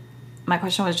 and my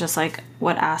question was just like,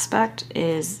 what aspect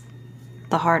is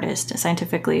the hardest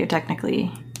scientifically or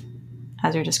technically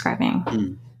as you're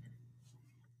describing?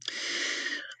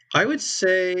 I would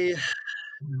say,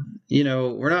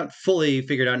 we're not fully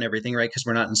figured out in everything, right? Because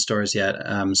we're not in stores yet.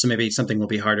 So maybe something will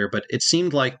be harder, but it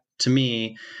seemed like to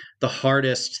me, the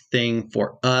hardest thing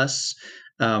for us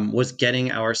was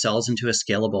getting our cells into a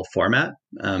scalable format.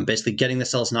 Basically getting the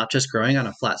cells not just growing on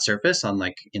a flat surface on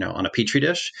on a petri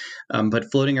dish,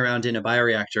 but floating around in a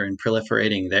bioreactor and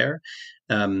proliferating there.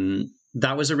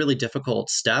 That was a really difficult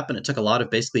step, and it took a lot of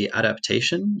basically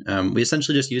adaptation. We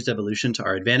essentially just used evolution to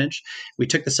our advantage. We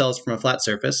took the cells from a flat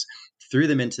surface, threw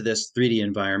them into this 3D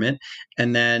environment,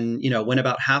 and then, when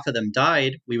about half of them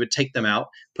died, we would take them out,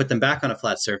 put them back on a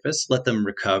flat surface, let them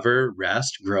recover,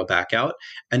 rest, grow back out,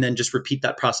 and then just repeat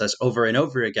that process over and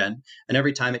over again. And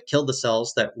every time it killed the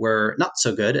cells that were not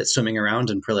so good at swimming around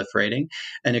and proliferating,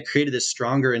 and it created this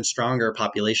stronger and stronger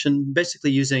population,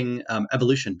 basically using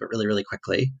evolution, but really, really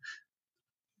quickly.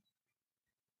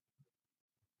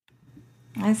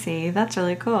 I see. That's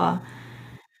really cool.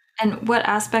 And what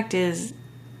aspect is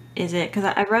it? Because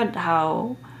I read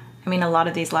how, a lot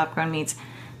of these lab grown meats,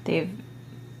 they've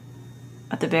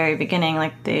at the very beginning,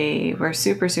 like they were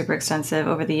super, super expensive.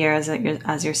 Over the years,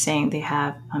 as you're saying, they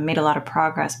have made a lot of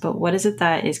progress. But what is it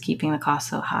that is keeping the cost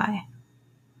so high?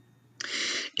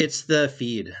 It's the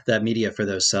feed, that media for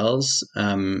those cells.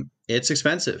 It's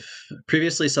expensive.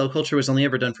 Previously, cell culture was only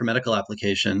ever done for medical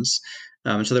applications.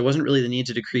 So there wasn't really the need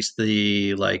to decrease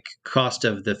the cost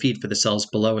of the feed for the cells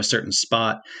below a certain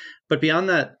spot. But beyond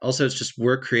that, also, it's just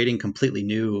we're creating completely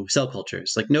new cell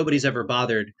cultures. Like nobody's ever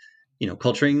bothered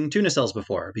culturing tuna cells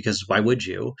before, because why would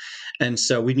you? And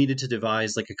so we needed to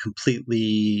devise like a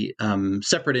completely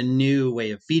separate and new way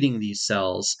of feeding these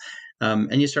cells.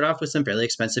 And you start off with some fairly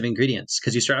expensive ingredients,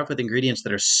 because you start off with ingredients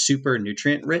that are super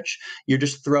nutrient rich. You're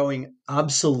just throwing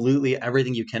absolutely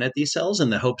everything you can at these cells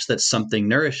in the hopes that something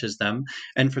nourishes them.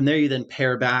 And from there, you then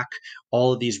pare back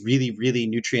all of these really, really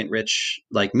nutrient rich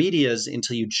like medias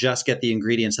until you just get the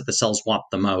ingredients that the cells want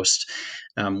the most,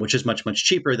 which is much, much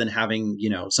cheaper than having,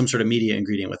 some sort of media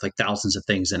ingredient with like thousands of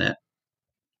things in it.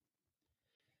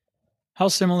 How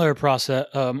similar,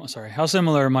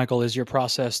 Michael, is your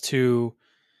process to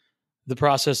the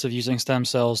process of using stem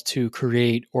cells to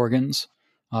create organs?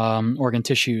 organ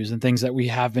tissues and things that we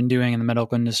have been doing in the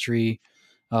medical industry,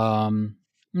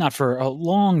 not for a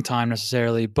long time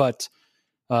necessarily, but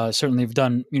certainly have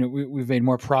done, we've made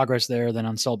more progress there than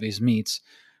on cell-based meats.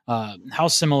 How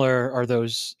similar are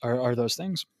those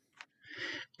things?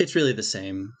 It's really the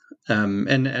same. I'm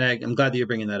glad that you're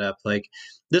bringing that up. Like,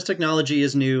 this technology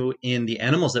is new in the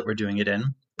animals that we're doing it in,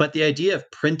 but the idea of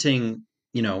printing,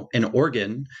 an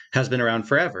organ has been around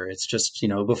forever. It's just,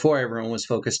 before everyone was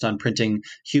focused on printing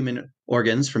human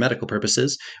organs for medical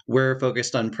purposes, we're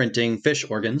focused on printing fish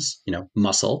organs,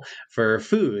 muscle for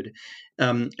food.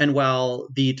 And while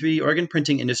the 3D organ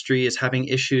printing industry is having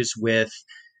issues with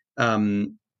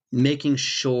um, making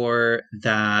sure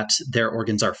that their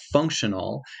organs are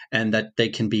functional and that they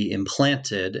can be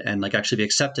implanted and like actually be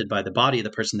accepted by the body of the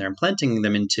person they're implanting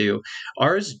them into,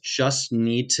 ours just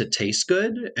need to taste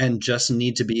good and just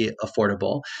need to be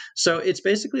affordable. So it's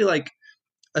basically like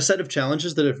a set of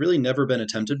challenges that have really never been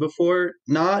attempted before,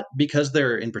 not because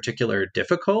they're in particular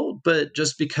difficult, but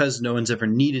just because no one's ever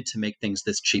needed to make things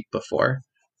this cheap before.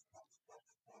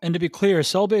 And to be clear,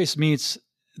 cell-based meats,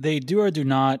 they do or do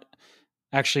not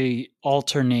actually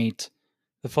alternate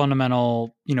the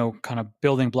fundamental, kind of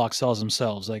building block cells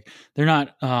themselves. Like, they're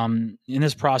not, in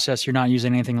this process, you're not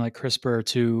using anything like CRISPR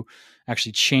to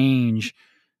actually change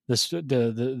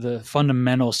the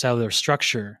fundamental cellular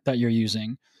structure that you're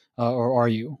using, or are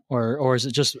you, or is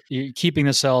it just you're keeping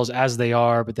the cells as they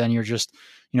are, but then you're just,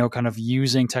 kind of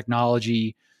using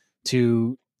technology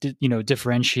to,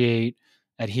 differentiate,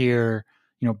 adhere,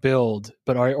 build,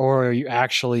 but are you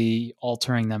actually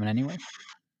altering them in any way?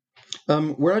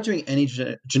 We're not doing any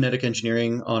genetic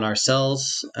engineering on our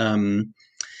cells. And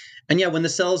yeah, when the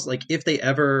cells, like if they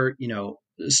ever,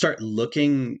 start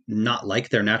looking not like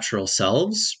their natural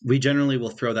selves, we generally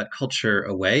will throw that culture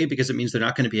away because it means they're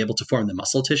not going to be able to form the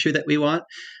muscle tissue that we want.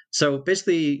 So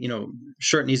basically,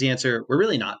 short and easy answer, we're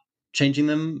really not changing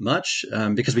them much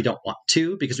because we don't want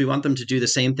to, because we want them to do the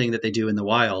same thing that they do in the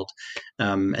wild.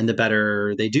 And the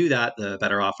better they do that, the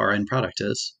better off our end product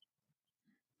is.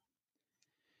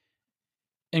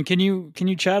 And can you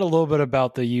chat a little bit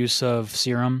about the use of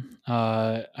serum?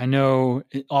 I know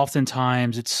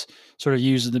oftentimes it's sort of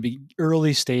used in the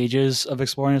early stages of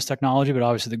exploring this technology, but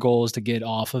obviously the goal is to get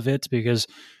off of it because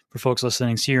for folks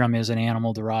listening, serum is an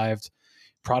animal-derived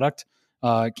product.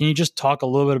 Can you just talk a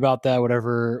little bit about that,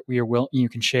 whatever you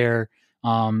can share,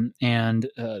 and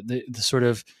the sort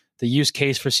of the use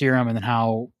case for serum, and then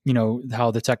how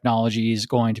the technology is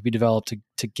going to be developed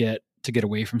to get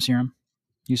away from serum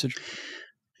usage?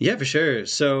 Yeah, for sure.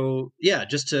 So, yeah,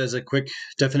 just as a quick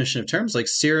definition of terms, like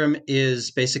serum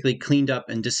is basically cleaned up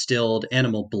and distilled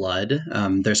animal blood.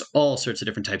 There's all sorts of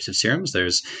different types of serums.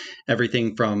 There's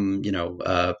everything from,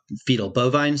 fetal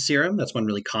bovine serum, that's one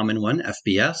really common one,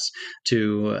 FBS,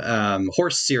 to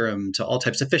horse serum, to all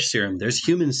types of fish serum. There's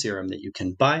human serum that you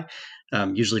can buy,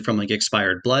 usually from like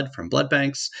expired blood from blood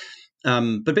banks.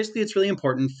 But basically, it's really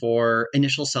important for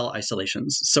initial cell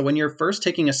isolations. So when you're first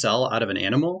taking a cell out of an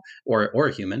animal or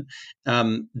a human,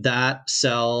 that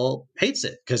cell hates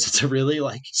it because it's a really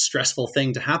like stressful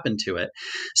thing to happen to it.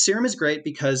 Serum is great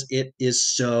because it is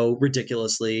so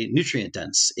ridiculously nutrient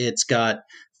dense. It's got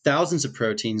thousands of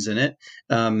proteins in it,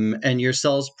 and your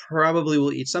cells probably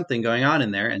will eat something going on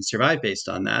in there and survive based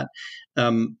on that.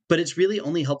 But it's really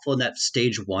only helpful in that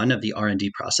stage one of the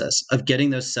R&D process of getting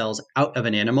those cells out of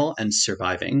an animal and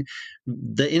surviving.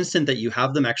 The instant that you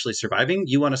have them actually surviving,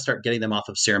 you want to start getting them off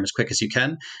of serum as quick as you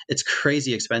can. It's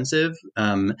crazy expensive.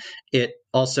 It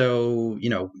also,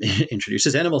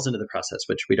 introduces animals into the process,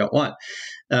 which we don't want.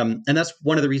 And that's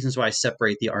one of the reasons why I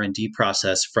separate the R&D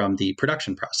process from the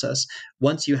production process.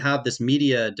 Once you have this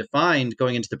media defined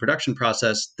going into the production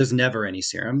process, there's never any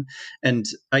serum. And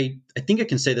I think I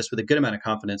can say this with a good amount of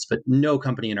confidence, but no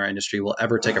company in our industry will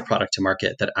ever take a product to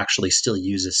market that actually still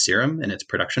uses serum in its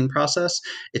production process.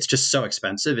 It's just so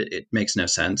expensive, it makes no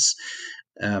sense.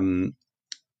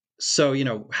 So,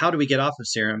 how do we get off of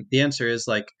serum? The answer is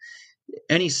like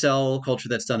any cell culture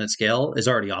that's done at scale is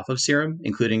already off of serum,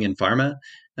 including in pharma,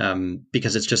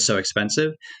 because it's just so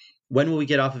expensive. When will we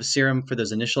get off of serum for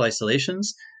those initial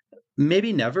isolations?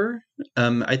 Maybe never.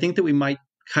 I think that we might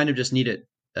kind of just need it.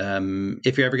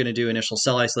 If you're ever going to do initial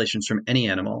cell isolations from any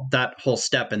animal, that whole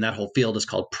step and that whole field is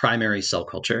called primary cell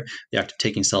culture, the act of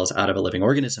taking cells out of a living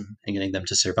organism and getting them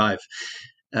to survive.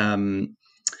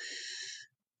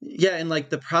 Yeah, and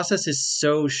like the process is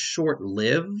so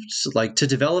short-lived, like to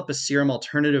develop a serum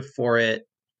alternative for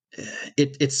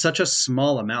it's such a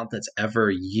small amount that's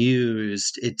ever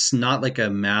used. It's not like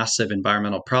a massive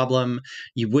environmental problem.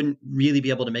 You wouldn't really be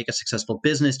able to make a successful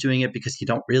business doing it because you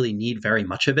don't really need very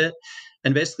much of it.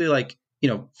 And basically, like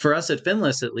for us at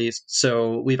Finless at least,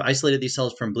 so we've isolated these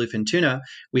cells from bluefin tuna.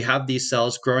 We have these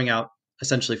cells growing out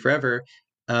essentially forever.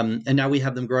 And now we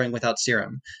have them growing without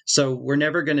serum. So we're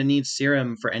never going to need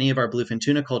serum for any of our bluefin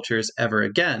tuna cultures ever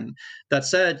again. That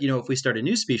said, if we start a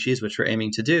new species, which we're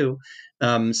aiming to do,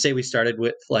 say we started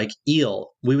with like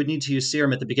eel, we would need to use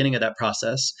serum at the beginning of that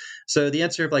process. So the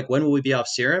answer of like when will we be off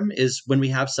serum is when we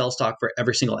have cell stock for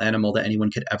every single animal that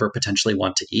anyone could ever potentially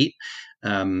want to eat.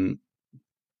 And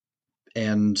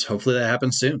hopefully that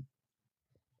happens soon.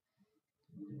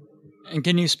 And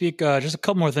can you speak just a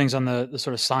couple more things on the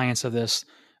sort of science of this?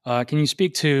 Can you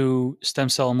speak to stem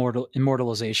cell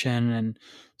immortalization and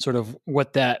sort of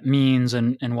what that means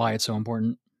and why it's so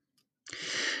important?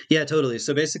 Yeah, totally.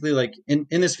 So basically, like in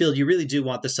this field, you really do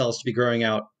want the cells to be growing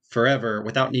out forever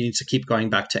without needing to keep going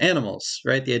back to animals,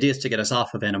 right? The idea is to get us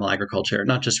off of animal agriculture,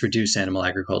 not just reduce animal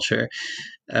agriculture.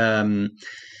 And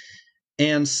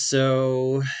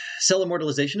so cell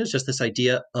immortalization is just this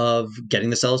idea of getting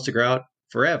the cells to grow out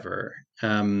forever.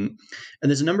 And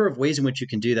there's a number of ways in which you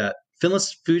can do that.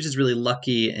 Finless Foods is really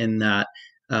lucky in that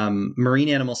marine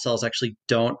animal cells actually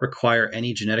don't require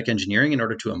any genetic engineering in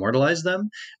order to immortalize them.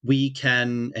 We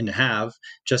can and have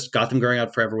just got them growing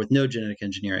out forever with no genetic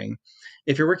engineering.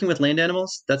 If you're working with land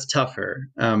animals, that's tougher.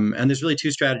 And there's really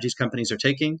two strategies companies are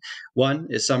taking. One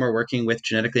is some are working with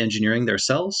genetically engineering their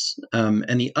cells.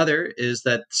 And the other is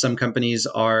that some companies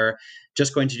are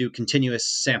just going to do continuous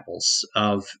samples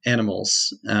of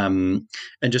animals and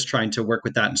just trying to work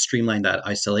with that and streamline that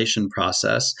isolation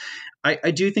process.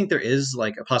 I do think there is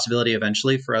like a possibility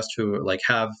eventually for us to like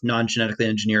have non-genetically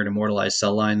engineered immortalized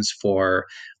cell lines for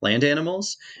land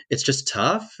animals. It's just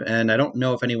tough, and I don't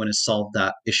know if anyone has solved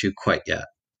that issue quite yet.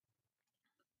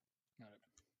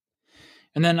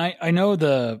 And then I know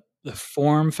the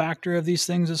form factor of these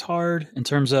things is hard in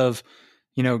terms of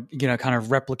kind of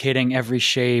replicating every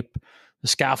shape. The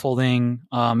scaffolding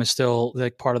is still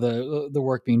like part of the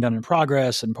work being done in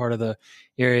progress and part of the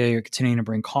area you're continuing to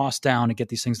bring costs down to get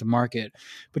these things to market.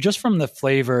 But just from the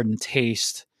flavor and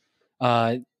taste,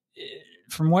 from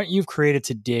what you've created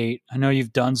to date, I know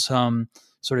you've done some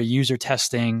sort of user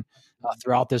testing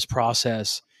throughout this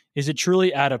process. Is it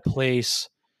truly at a place,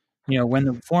 when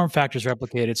the form factor is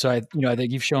replicated? So I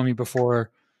think you've shown me before,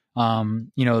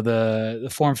 the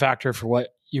form factor for what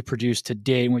you produced to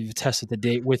date and what you've tested to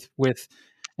date with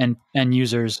end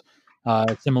users,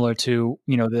 similar to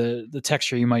the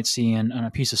texture you might see in on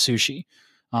a piece of sushi,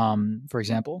 for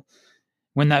example.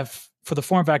 When for the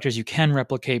form factors you can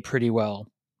replicate pretty well,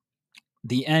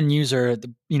 the end user,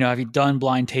 have you done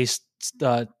blind taste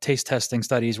testing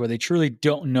studies where they truly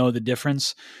don't know the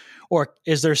difference? Or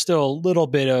is there still a little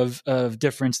bit of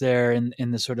difference there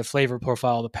in the sort of flavor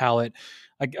profile of the palate?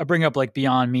 I bring up like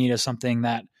Beyond Meat as something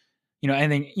that, I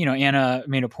think, Anna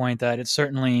made a point that it's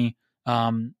certainly,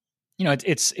 it's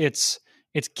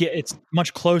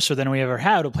much closer than we ever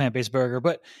had a plant-based burger.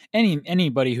 But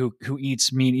anybody who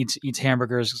eats meat, eats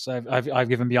hamburgers, I've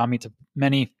given Beyond Meat to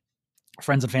many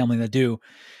friends and family that do.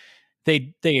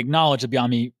 They acknowledge the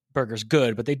Beyond Meat burger's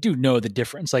good, but they do know the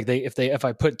difference. Like if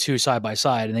I put two side by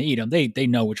side and they eat them, they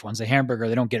know which one's a hamburger.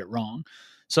 They don't get it wrong.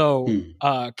 So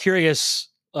curious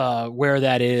where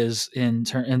that is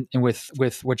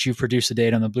with what you've produced to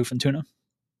date on the bluefin tuna.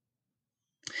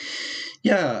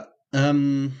 Yeah.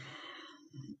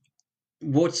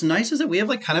 What's nice is that we have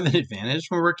like kind of an advantage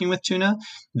when we're working with tuna.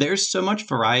 There's so much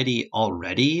variety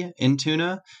already in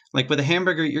tuna. Like with a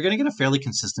hamburger, you're going to get a fairly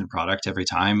consistent product every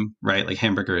time, right? Like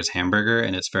hamburger is hamburger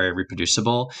and it's very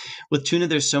reproducible. With tuna,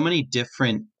 there's so many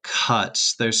different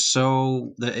cuts. There's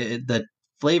the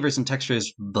flavors and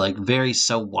textures like vary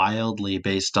so wildly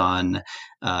based on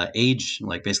age,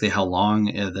 like basically how long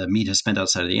the meat has spent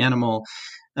outside of the animal,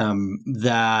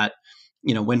 that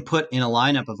when put in a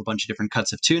lineup of a bunch of different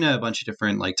cuts of tuna, a bunch of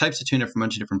different like types of tuna from a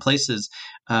bunch of different places,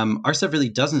 our stuff really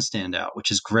doesn't stand out, which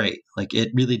is great. Like it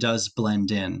really does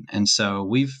blend in. And so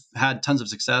we've had tons of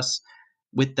success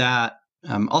with that.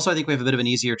 Also, I think we have a bit of an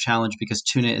easier challenge because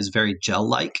tuna is very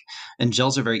gel-like, and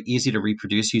gels are very easy to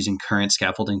reproduce using current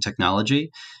scaffolding technology.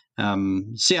 So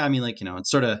yeah, I mean, like,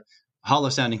 it's sort of hollow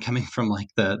sounding coming from like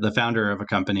the founder of a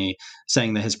company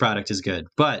saying that his product is good,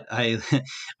 but I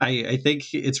think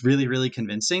it's really, really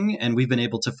convincing, and we've been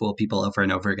able to fool people over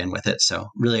and over again with it. So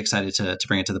really excited to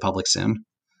bring it to the public soon.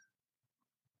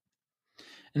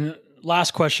 And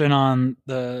last question on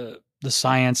the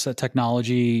science,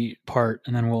 technology part,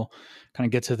 and then we'll kind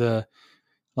of get to the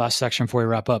last section before we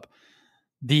wrap up.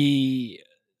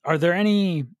 Are there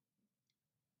any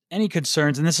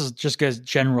concerns, and this is just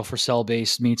general for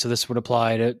cell-based meat, so this would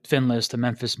apply to Finless, to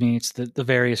Memphis Meats, the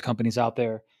various companies out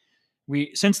there.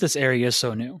 Since this area is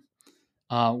so new,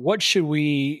 what should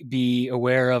we be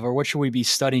aware of, or what should we be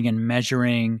studying and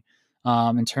measuring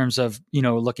in terms of,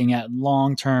 looking at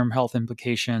long-term health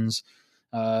implications,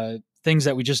 things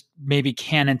that we just maybe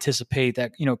can't anticipate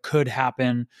that, could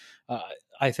happen.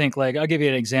 I think, like, I'll give you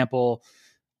an example.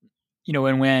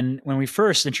 When we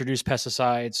first introduced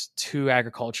pesticides to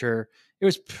agriculture, it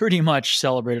was pretty much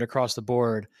celebrated across the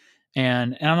board.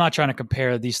 And I'm not trying to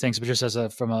compare these things, but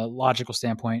just from a logical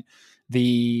standpoint,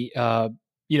 we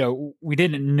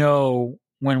didn't know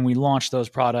when we launched those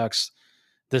products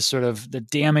this sort of the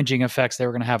damaging effects they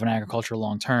were going to have in agriculture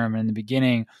long term. And in the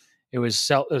beginning, it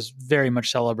was very much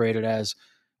celebrated as,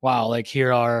 wow, like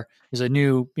is a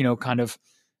new kind of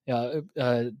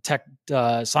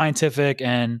scientific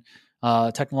and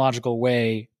technological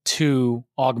way to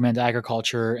augment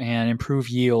agriculture and improve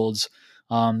yields,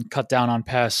 cut down on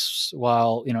pests,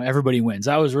 while everybody wins.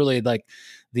 That was really like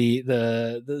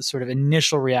the sort of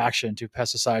initial reaction to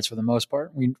pesticides for the most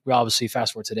part. We obviously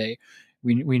fast forward today,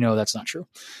 we know that's not true.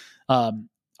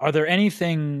 Are there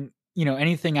anything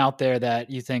out there that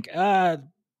you think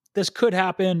this could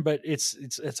happen, but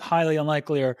it's highly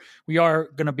unlikely, or we are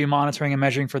going to be monitoring and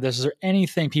measuring for this? Is there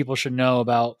anything people should know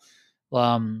about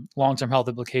long-term health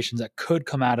implications that could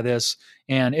come out of this?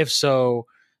 And if so,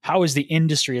 how is the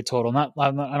industry a total? I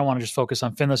don't want to just focus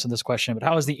on Finless in this question, but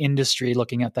how is the industry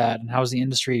looking at that, and how is the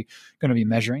industry going to be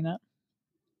measuring that?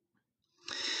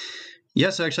 Yeah,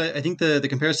 so actually, I think the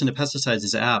comparison to pesticides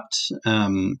is apt,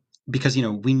 because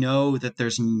we know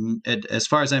that as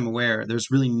far as I'm aware,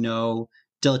 there's really no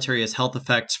deleterious health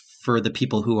effects for the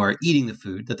people who are eating the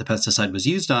food that the pesticide was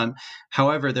used on.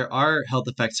 However, there are health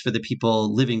effects for the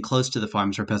people living close to the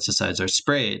farms where pesticides are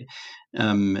sprayed.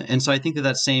 And so I think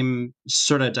that same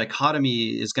sort of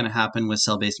dichotomy is going to happen with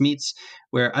cell-based meats,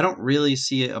 where I don't really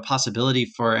see a possibility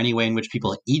for any way in which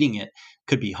people eating it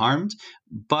could be harmed.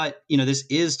 But, this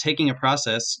is taking a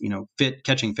process,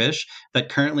 catching fish, that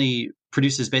currently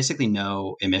produces basically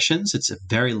no emissions. It's a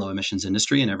very low emissions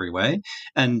industry in every way,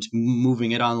 and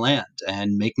moving it on land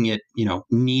and making it,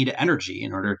 need energy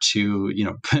in order to,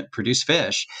 produce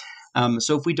fish.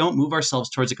 So if we don't move ourselves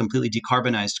towards a completely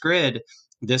decarbonized grid,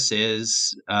 this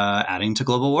is adding to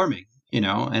global warming,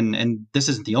 and this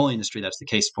isn't the only industry that's the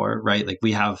case for, right? Like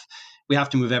we have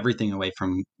to move everything away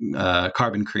from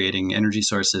carbon creating energy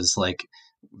sources, like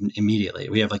immediately.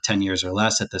 We have like 10 years or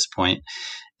less at this point.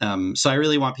 So I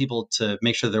really want people to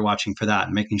make sure they're watching for that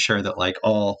and making sure that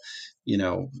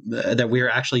that we're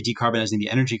actually decarbonizing the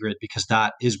energy grid, because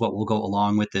that is what will go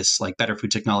along with this like better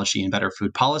food technology and better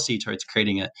food policy towards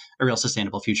creating a real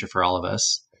sustainable future for all of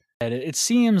us. It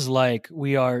seems like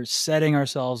we are setting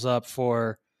ourselves up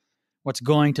for what's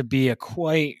going to be a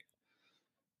quite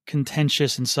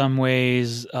contentious in some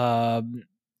ways, and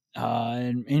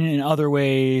in other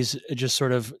ways, just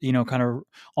sort of, kind of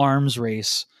arms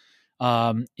race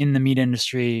in the meat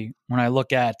industry. When I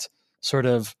look at sort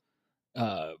of,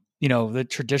 the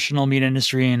traditional meat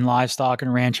industry and livestock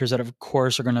and ranchers that, of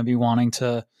course, are going to be wanting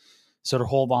to sort of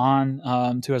hold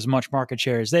on to as much market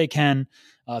share as they can,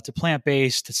 to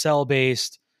plant-based, to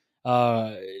cell-based.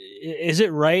 Is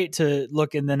it right to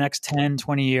look in the next 10,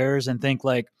 20 years and think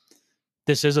like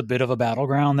this is a bit of a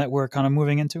battleground that we're kind of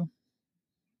moving into?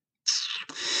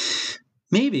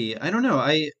 Maybe. I don't know.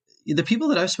 The people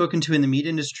that I've spoken to in the meat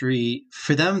industry,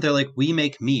 for them, they're like, we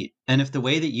make meat. And if the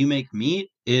way that you make meat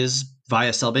is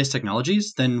via cell-based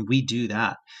technologies, then we do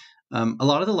that. A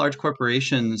lot of the large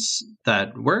corporations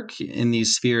that work in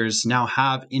these spheres now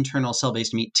have internal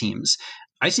cell-based meat teams.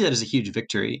 I see that as a huge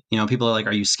victory. People are like,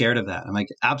 are you scared of that? I'm like,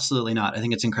 absolutely not. I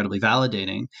think it's incredibly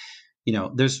validating.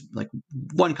 There's like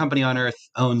one company on Earth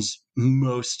owns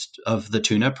most of the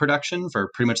tuna production for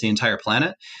pretty much the entire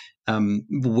planet.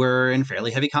 We're in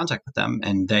fairly heavy contact with them,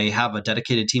 and they have a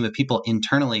dedicated team of people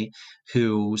internally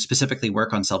who specifically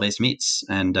work on cell-based meats.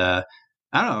 And I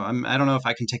don't know. I don't know if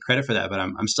I can take credit for that, but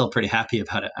I'm still pretty happy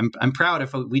about it. I'm proud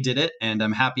if we did it, and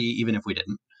I'm happy even if we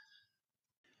didn't.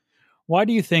 Why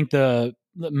do you think the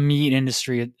meat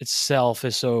industry itself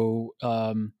is so?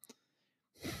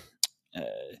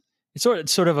 It's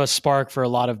sort of a spark for a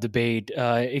lot of debate.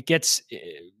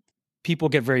 People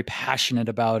get very passionate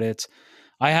about it.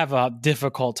 I have a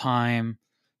difficult time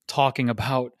talking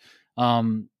about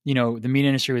the meat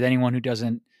industry with anyone who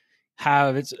doesn't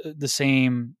have the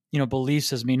same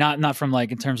beliefs as me. Not from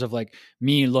like in terms of like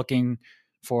me looking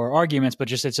for arguments, but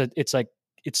just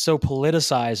it's so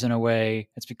politicized in a way.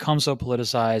 It's become so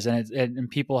politicized, and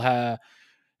people have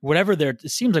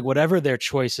it seems like whatever their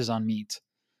choice is on meat.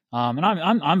 And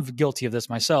I'm guilty of this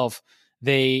myself.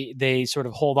 They sort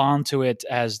of hold on to it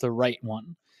as the right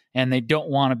one, and they don't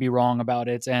want to be wrong about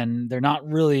it, and they're not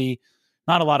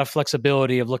not a lot of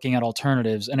flexibility of looking at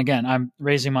alternatives. And again, I'm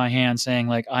raising my hand saying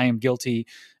like I am guilty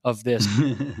of this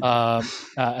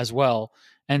as well.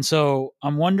 And so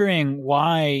I'm wondering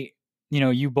why,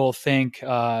 you both think,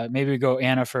 maybe we go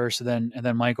Anna first and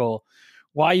then Michael,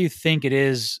 why you think it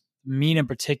is meat in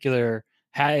particular,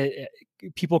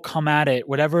 people come at it,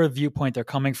 whatever viewpoint they're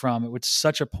coming from, with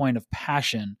such a point of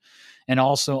passion, and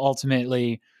also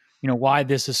ultimately, why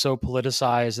this is so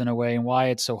politicized in a way, and why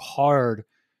it's so hard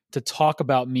to talk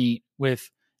about meat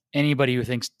with anybody who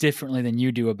thinks differently than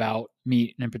you do about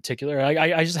meat in particular.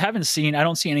 I just haven't seen, I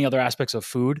don't see any other aspects of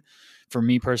food for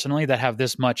me personally that have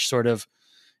this much sort of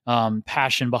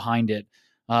passion behind it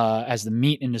as the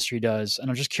meat industry does. And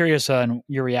I'm just curious on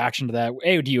your reaction to that.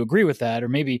 A, do you agree with that? Or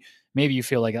maybe you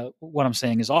feel like what I'm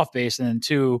saying is off base. And then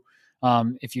two,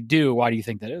 if you do, why do you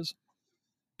think that is?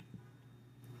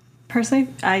 Personally,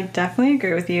 I definitely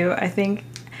agree with you. I think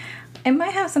it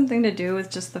might have something to do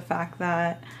with just the fact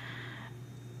that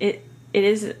it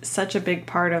is such a big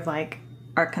part of like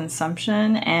our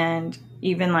consumption. And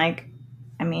even like,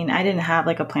 I mean, I didn't have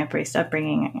like a plant-based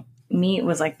upbringing. Meat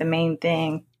was like the main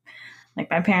thing. Like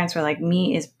my parents were like,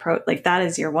 meat is like that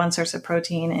is your one source of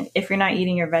protein. And if you're not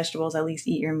eating your vegetables, at least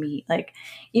eat your meat. Like,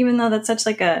 even though that's such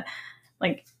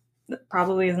like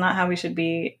probably is not how we should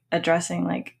be addressing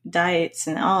like diets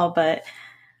and all, but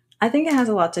I think it has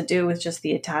a lot to do with just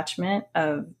the attachment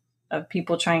of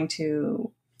people trying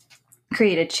to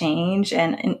create a change,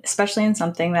 and especially in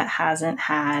something that hasn't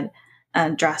had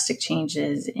drastic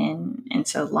changes in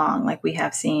so long. Like we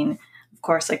have seen, of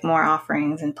course, like more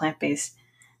offerings and plant-based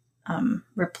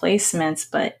replacements,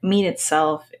 but meat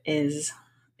itself is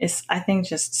I think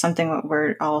just something that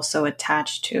we're all so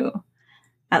attached to,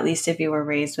 at least if you were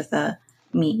raised with a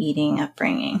meat eating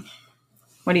upbringing.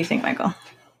 What do you think, Michael?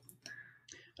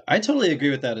 I totally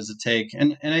agree with that as a take.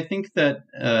 And I think that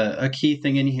a key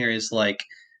thing in here is like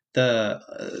the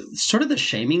sort of the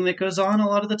shaming that goes on a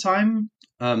lot of the time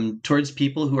towards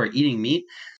people who are eating meat.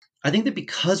 I think that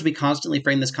because we constantly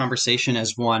frame this conversation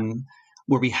as one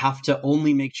where we have to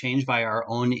only make change by our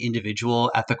own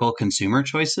individual ethical consumer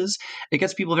choices, it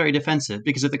gets people very defensive.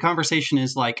 Because if the conversation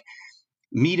is like,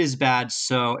 meat is bad,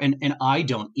 so and I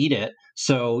don't eat it,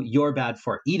 so you're bad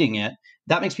for eating it,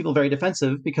 that makes people very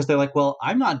defensive, because they're like, well,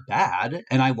 I'm not bad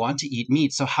and I want to eat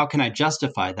meat, so how can I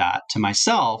justify that to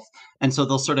myself? And so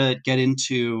they'll sort of get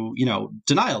into,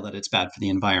 denial that it's bad for the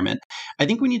environment. I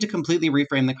think we need to completely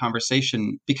reframe the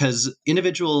conversation, because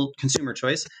individual consumer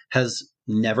choice has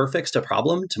never fixed a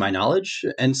problem to my knowledge.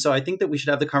 And so I think that we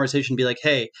should have the conversation be like,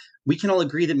 hey, we can all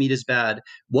agree that meat is bad.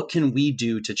 What can we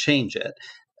do to change it?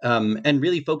 And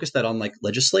really focus that on like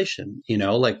legislation,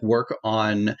 like work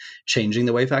on changing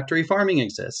the way factory farming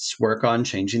exists, work on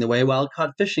changing the way wild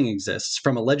caught fishing exists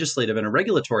from a legislative and a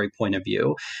regulatory point of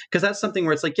view. Because that's something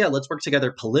where it's like, yeah, let's work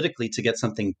together politically to get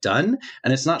something done.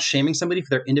 And it's not shaming somebody for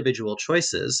their individual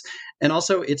choices. And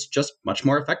also it's just much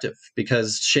more effective,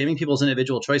 because shaming people's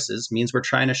individual choices means we're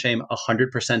trying to shame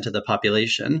 100% of the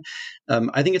population.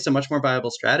 I think it's a much more viable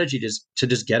strategy to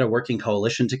just get a working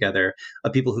coalition together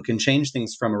of people who can change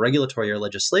things from a regulatory or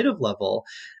legislative level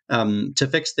to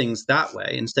fix things that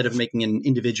way, instead of making an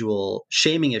individual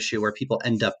shaming issue where people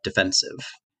end up defensive.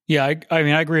 Yeah, I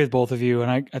mean, I agree with both of you.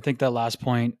 And I think that last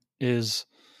point is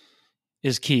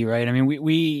key, right? I mean,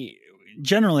 we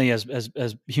generally as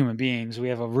human beings, we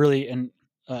have a really, and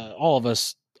all of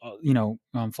us,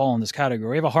 fall in this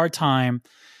category. We have a hard time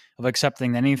of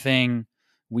accepting that anything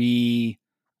we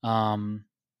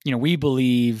we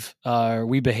believe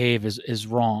we behave is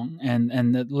wrong,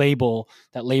 and that label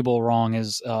wrong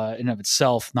is in and of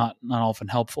itself not often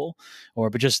helpful,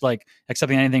 but just like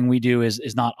accepting anything we do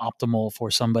is not optimal for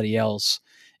somebody else.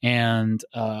 And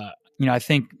I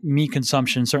think meat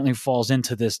consumption certainly falls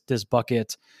into this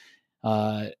bucket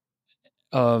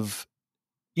of,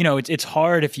 it's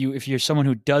hard if you're someone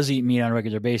who does eat meat on a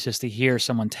regular basis to hear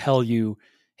someone tell you,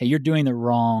 hey, you're doing the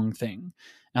wrong thing.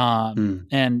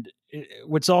 And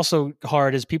what's also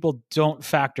hard is people don't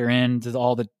factor into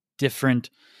all the different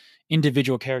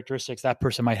individual characteristics that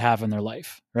person might have in their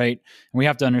life, right? And we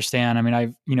have to understand, I mean,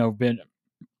 I've,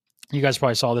 you guys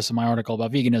probably saw this in my article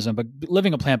about veganism, but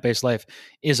living a plant-based life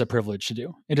is a privilege to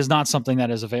do. It is not something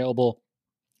that is available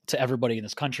to everybody in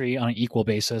this country on an equal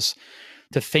basis.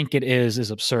 To think it is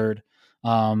absurd.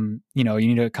 You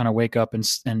need to kind of wake up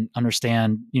and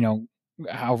understand,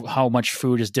 how much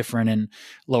food is different in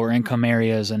lower income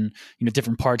areas and,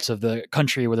 different parts of the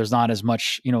country where there's not as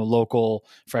much, local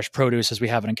fresh produce as we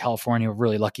have it in California. We're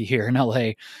really lucky here in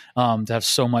LA to have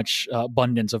so much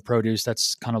abundance of produce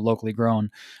that's kind of locally grown.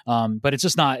 But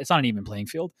it's not an even playing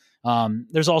field.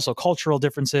 There's also cultural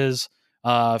differences.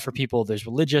 For people, there's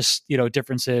religious,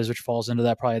 differences, which falls into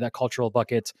that, probably that cultural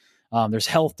bucket. There's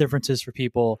health differences for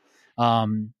people,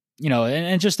 and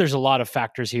just there's a lot of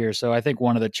factors here. So I think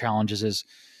one of the challenges is,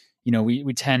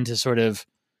 we tend to sort of,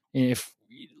 if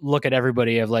look at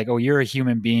everybody of like, oh, you're a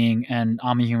human being and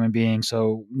I'm a human being,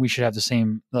 so we should have the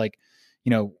same, like,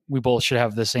 we both should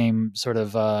have the same sort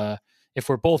of, if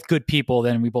we're both good people,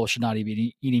 then we both should not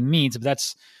be eating meats. But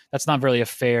that's not really a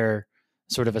fair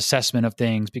sort of assessment of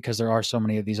things, because there are so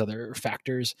many of these other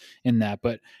factors in that.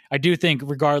 But I do think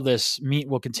regardless, meat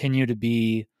will continue to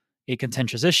be a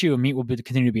contentious issue, and meat will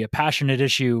continue to be a passionate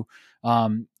issue.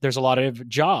 There's a lot of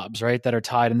jobs, right, that are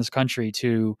tied in this country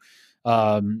to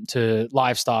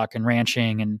livestock and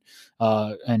ranching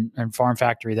and farm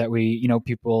factory that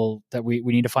people that we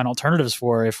need to find alternatives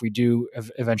for if we do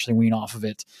eventually wean off of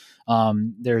it.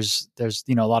 There's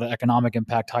a lot of economic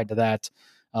impact tied to that.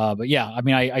 But yeah, I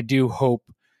mean, I do hope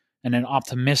and am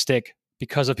optimistic,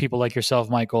 because of people like yourself,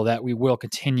 Michael, that we will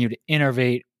continue to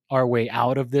innovate our way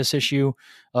out of this issue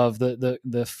of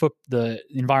the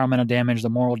environmental damage, the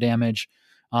moral damage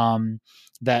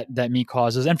that meat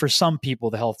causes, and for some people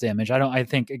the health damage. I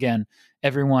think again,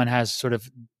 everyone has sort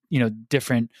of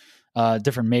different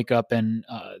makeup, and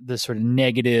the sort of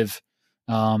negative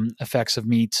effects of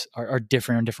meat are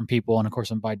different on different people, and of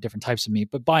course by different types of meat.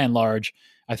 But by and large,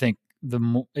 I think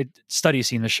studies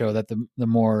seem to show that the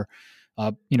more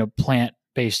plant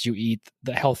based you eat,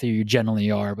 the healthier you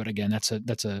generally are. But again, that's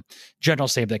a general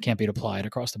statement that can't be applied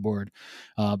across the board.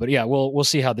 But yeah, we'll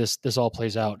see how this all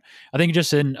plays out. I think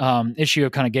just an issue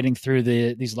of kind of getting through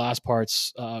these last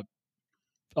parts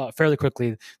fairly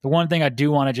quickly. The one thing I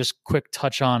do want to just quick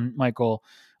touch on, Michael,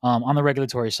 on the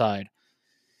regulatory side.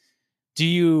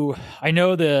 I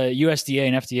know the USDA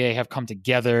and FDA have come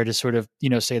together to sort of,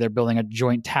 say they're building a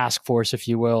joint task force, if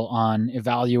you will, on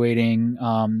evaluating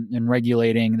and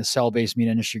regulating the cell-based meat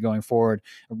industry going forward.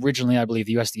 Originally, I believe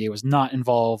the USDA was not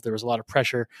involved. There was a lot of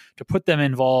pressure to put them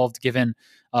involved, given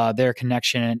their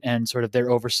connection and sort of their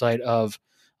oversight of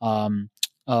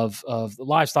the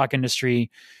livestock industry.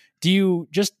 Do you,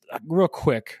 just real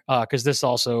quick, because this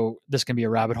can be a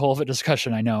rabbit hole of a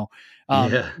discussion, I know.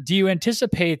 Do you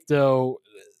anticipate, though,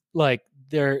 like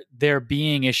there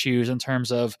being issues in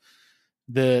terms of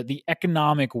the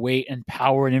economic weight and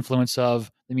power and influence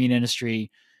of the meat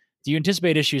industry? Do you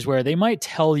anticipate issues where they might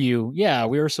tell you, yeah,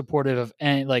 we are supportive of,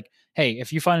 and like, hey,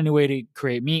 if you find a new way to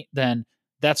create meat, then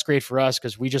that's great for us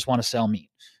because we just want to sell meat.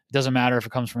 It doesn't matter if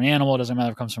it comes from an animal. It doesn't matter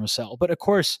if it comes from a cell. But of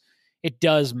course, it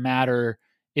does matter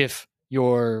if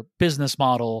your business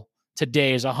model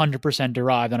today is 100%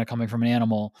 derived on it coming from an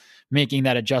animal. Making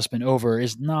that adjustment over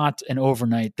is not an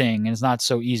overnight thing, and it's not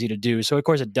so easy to do. So of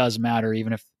course it does matter,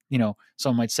 even if,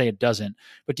 someone might say it doesn't.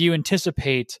 But do you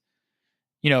anticipate,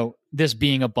 this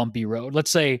being a bumpy road?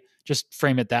 Let's say, just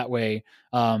frame it that way,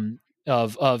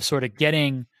 of sort of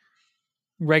getting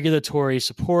regulatory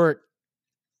support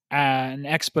and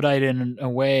expedited in a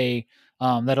way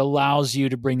that allows you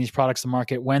to bring these products to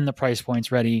market when the price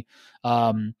point's ready.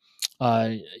 Given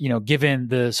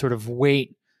the sort of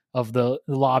weight of the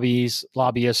lobbyists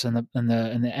and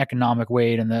the economic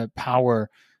weight and the power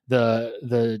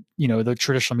the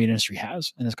traditional meat industry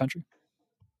has in this country.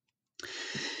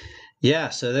 Yeah,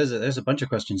 so there's a bunch of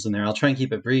questions in there. I'll try and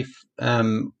keep it brief.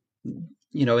 In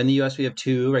the US, we have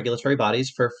two regulatory bodies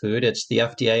for food. It's the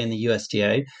FDA and the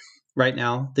USDA. Right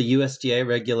now, the USDA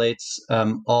regulates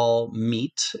all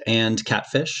meat and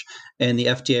catfish, and the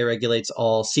FDA regulates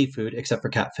all seafood except for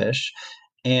catfish.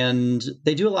 And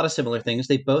they do a lot of similar things.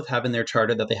 They both have in their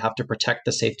charter that they have to protect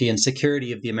the safety and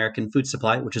security of the American food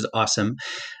supply, which is awesome.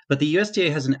 But the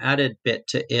USDA has an added bit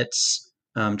to its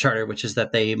charter, which is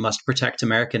that they must protect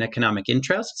American economic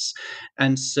interests.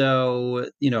 And so,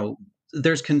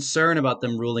 there's concern about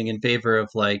them ruling in favor of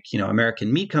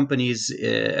American meat companies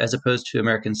as opposed to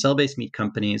American cell-based meat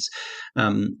companies.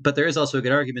 But there is also a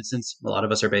good argument, since a lot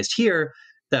of us are based here,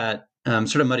 that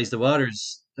sort of muddies the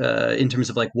waters in terms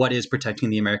of what is protecting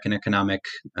the American economic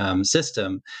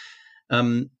system.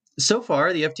 So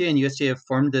far, the FDA and USDA have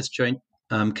formed this joint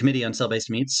committee on cell-based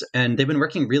meats, and they've been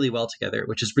working really well together,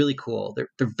 which is really cool. They're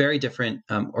very different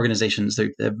organizations.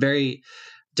 They're very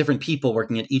different people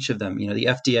working at each of them. The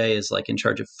FDA is in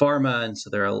charge of pharma, and so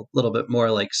they're a little bit more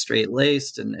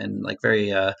straight-laced and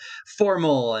very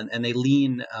formal, and they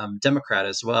lean Democrat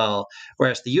as well.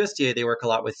 Whereas the USDA, they work a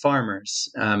lot with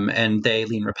farmers, and they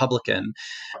lean Republican.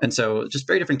 And so just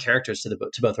very different characters to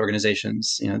both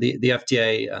organizations. The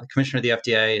FDA, the commissioner of the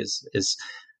FDA is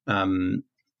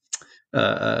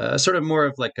sort of more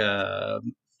of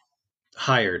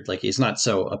hired, like he's not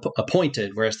so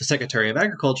appointed, whereas the Secretary of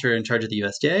Agriculture in charge of the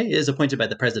USDA is appointed by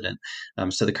the president.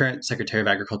 So the current Secretary of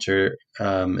Agriculture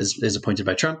is appointed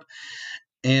by Trump.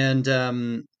 And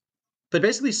but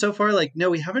basically so far, like, no,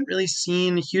 we haven't really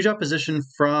seen huge opposition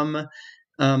from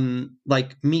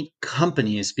like meat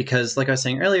companies, because like I was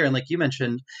saying earlier, and like you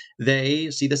mentioned, they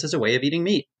see this as a way of eating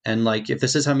meat. And like, if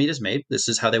this is how meat is made, this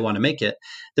is how they want to make it.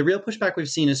 The real pushback we've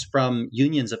seen is from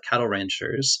unions of cattle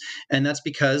ranchers. And that's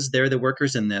because they're the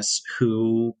workers in this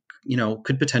who,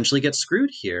 could potentially get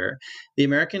screwed here. The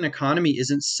American economy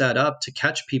isn't set up to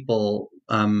catch people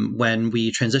when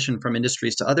we transition from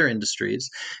industries to other industries.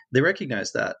 They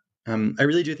recognize that. I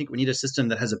really do think we need a system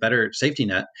that has a better safety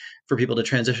net for people to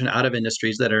transition out of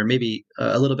industries that are maybe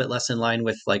a little bit less in line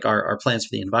with like our plans for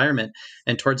the environment,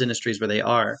 and towards industries where they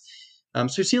are. So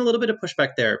we've seen a little bit of pushback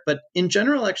there, but in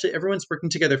general, actually, everyone's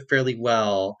working together fairly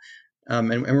well. And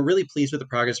we're really pleased with the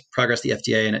progress the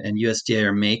FDA and USDA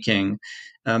are making.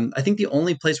 I think the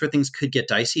only place where things could get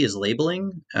dicey is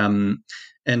labeling.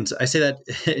 And I say that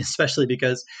especially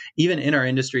because even in our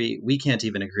industry, we can't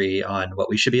even agree on what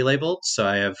we should be labeled. So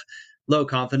I have low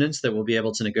confidence that we'll be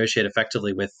able to negotiate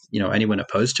effectively with anyone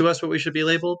opposed to us what we should be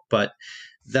labeled. But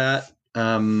that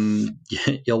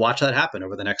you'll watch that happen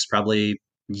over the next probably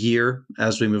year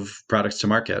as we move products to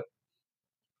market.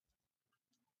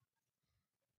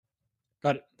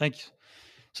 Got it. Thank you.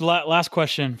 So last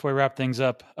question before we wrap things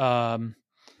up.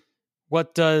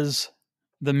 What does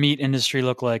the meat industry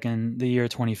look like in the year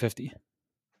 2050?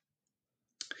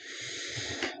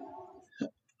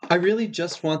 I really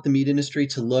just want the meat industry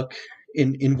to look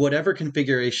in whatever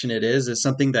configuration it is as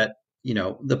something that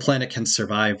the planet can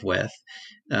survive with,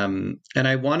 and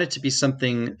I want it to be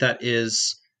something that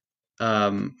is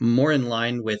more in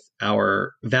line with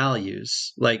our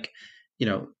values. Like,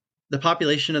 the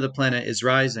population of the planet is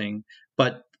rising,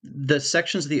 but the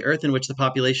sections of the earth in which the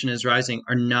population is rising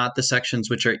are not the sections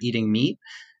which are eating meat.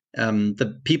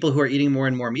 The people who are eating more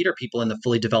and more meat are people in the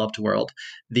fully developed world.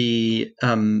 The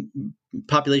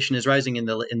population is rising in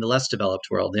the less developed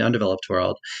world, the undeveloped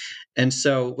world. And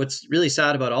so what's really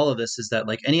sad about all of this is that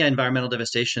like any environmental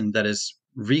devastation that is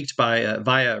wreaked by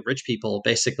via rich people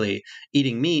basically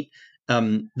eating meat,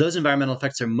 those environmental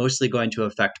effects are mostly going to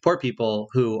affect poor people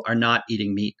who are not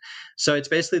eating meat. So it's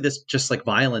basically this just like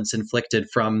violence inflicted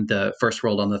from the first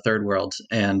world on the third world.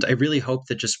 And I really hope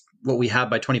that just what we have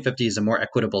by 2050 is a more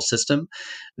equitable system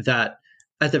that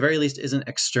at the very least isn't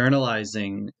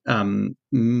externalizing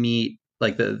meat,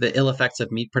 like the ill effects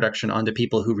of meat production onto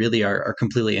people who really are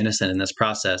completely innocent in this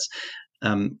process.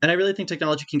 And I really think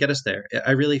technology can get us there.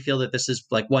 I really feel that this is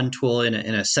like one tool in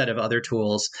a set of other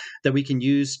tools that we can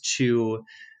use to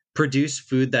produce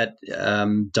food that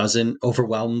doesn't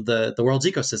overwhelm the world's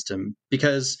ecosystem,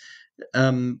 because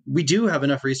we do have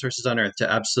enough resources on Earth to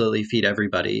absolutely feed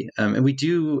everybody. And we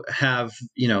do have,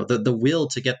 the will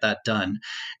to get that done.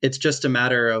 It's just a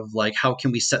matter of like, how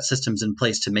can we set systems in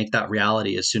place to make that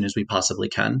reality as soon as we possibly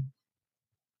can?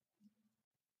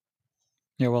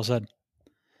 Yeah, well said.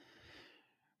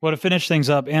 Well, to finish things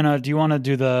up, Anna, do you want to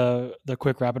do the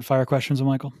quick rapid fire questions with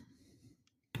Michael?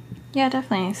 Yeah,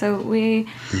 definitely. So we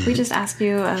just ask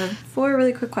you 4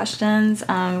 really quick questions.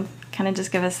 Kind of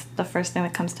just give us the first thing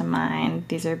that comes to mind.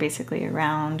 These are basically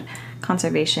around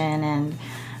conservation and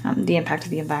the impact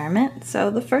of the environment. So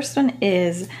the first one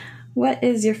is, what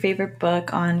is your favorite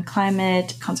book on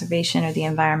climate, conservation, or the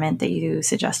environment that you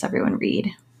suggest everyone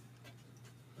read?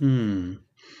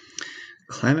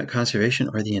 Climate, conservation,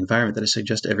 or the environment that I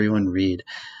suggest everyone read.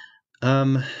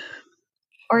 Or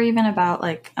even about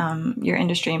like your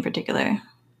industry in particular.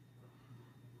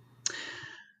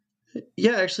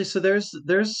 Yeah, actually, so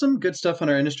there's some good stuff on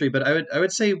our industry, but I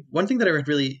would say one thing that I read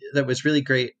that was really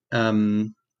great,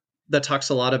 that talks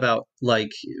a lot about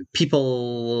like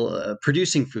people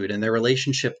producing food and their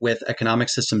relationship with economic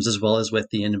systems as well as with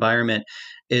the environment,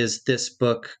 is this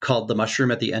book called The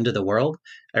Mushroom at the End of the World.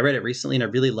 I read it recently and I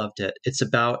really loved it. It's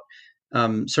about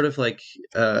sort of like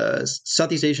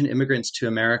Southeast Asian immigrants to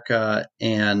America,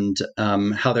 and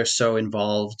how they're so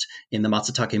involved in the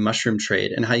matsutake mushroom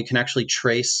trade, and how you can actually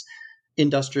trace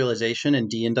industrialization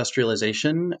and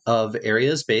deindustrialization of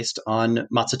areas based on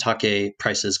matsutake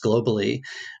prices globally.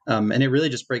 And it really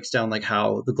just breaks down like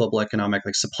how the global economic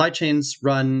like supply chains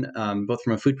run, both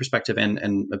from a food perspective and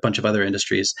a bunch of other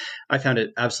industries. I found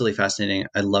it absolutely fascinating.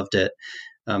 I loved it.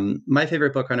 My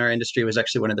favorite book on our industry was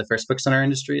actually one of the first books on our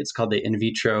industry. It's called the In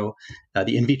Vitro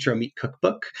Meat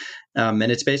Cookbook. And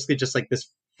it's basically just like this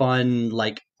fun,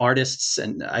 like artists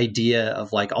and idea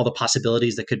of like all the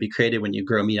possibilities that could be created when you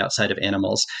grow meat outside of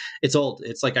animals. It's old.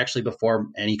 It's like actually before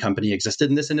any company existed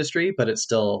in this industry, but it's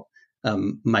still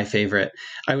my favorite.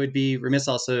 I would be remiss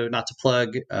also not to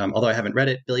plug, although I haven't read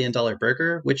it, Billion Dollar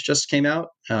Burger, which just came out.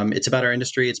 It's about our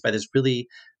industry. It's by this really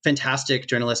fantastic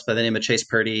journalist by the name of Chase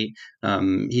Purdy.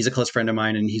 He's a close friend of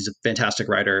mine, and he's a fantastic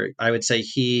writer. I would say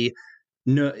he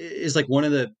is like one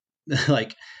of the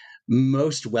like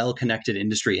most well-connected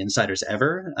industry insiders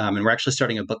ever. And we're actually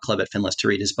starting a book club at Finless to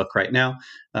read his book right now.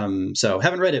 So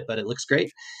haven't read it, but it looks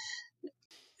great.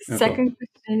 Oh, Second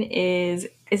question is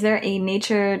there a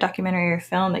nature documentary or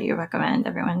film that you recommend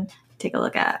everyone take a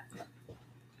look at?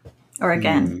 Or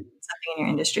again, something in your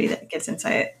industry that gives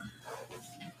insight?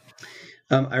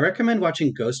 I recommend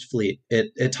watching Ghost Fleet.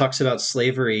 It talks about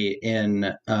slavery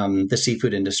in the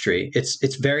seafood industry.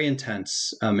 It's very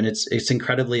intense, and it's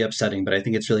incredibly upsetting. But I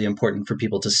think it's really important for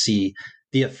people to see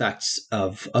the effects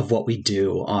of what we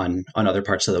do on other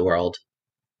parts of the world.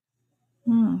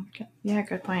 Yeah,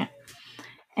 good point.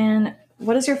 And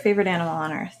what is your favorite animal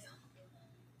on Earth?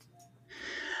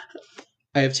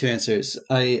 I have two answers.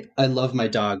 I love my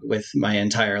dog with my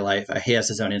entire life. He has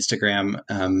his own Instagram.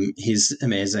 He's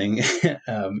amazing.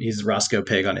 He's Roscoe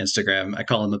Pig on Instagram. I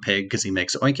call him a pig because he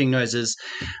makes oinking noises.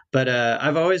 But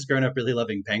I've always grown up really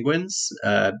loving penguins.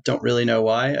 Don't really know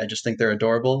why. I just think they're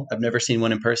adorable. I've never seen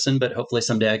one in person, but hopefully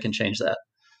someday I can change that.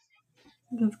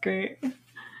 That's great.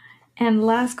 And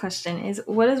last question is,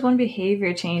 what is one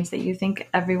behavior change that you think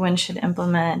everyone should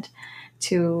implement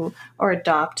to or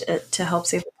adopt to help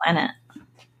save the planet?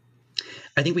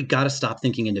 I think we got to stop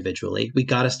thinking individually. We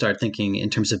got to start thinking in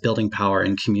terms of building power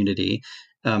and community.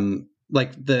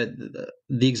 Like the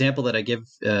example that I give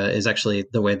is actually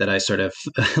the way that I sort of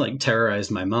like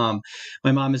terrorized my mom.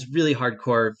 My mom is really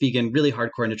hardcore vegan, really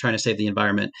hardcore into trying to save the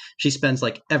environment. She spends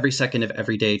like every second of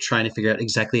every day trying to figure out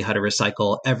exactly how to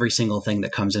recycle every single thing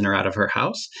that comes in or out of her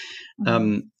house.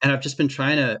 And I've just been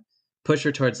trying to push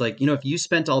her towards like, if you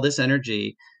spent all this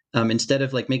energy instead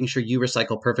of like making sure you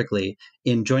recycle perfectly,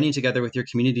 in joining together with your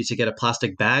community to get a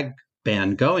plastic bag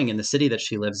ban going in the city that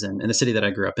she lives in the city that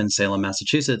I grew up in, Salem,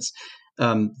 Massachusetts,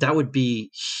 that would be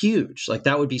huge. Like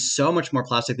that would be so much more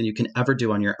plastic than you can ever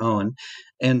do on your own.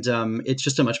 And it's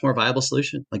just a much more viable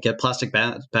solution. Like get plastic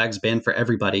bags banned for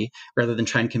everybody rather than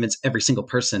try and convince every single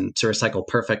person to recycle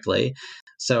perfectly.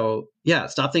 So yeah,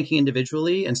 stop thinking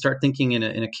individually and start thinking in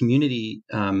a community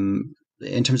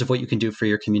in terms of what you can do for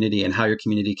your community and how your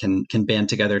community can band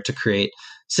together to create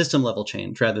system level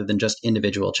change rather than just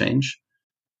individual change.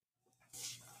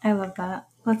 I love that.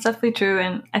 That's definitely true.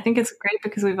 And I think it's great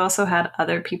because we've also had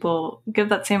other people give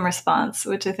that same response,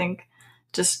 which I think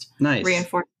just Nice.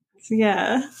 reinforces.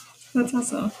 Yeah, that's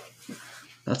awesome.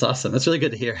 That's awesome. That's really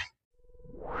good to hear.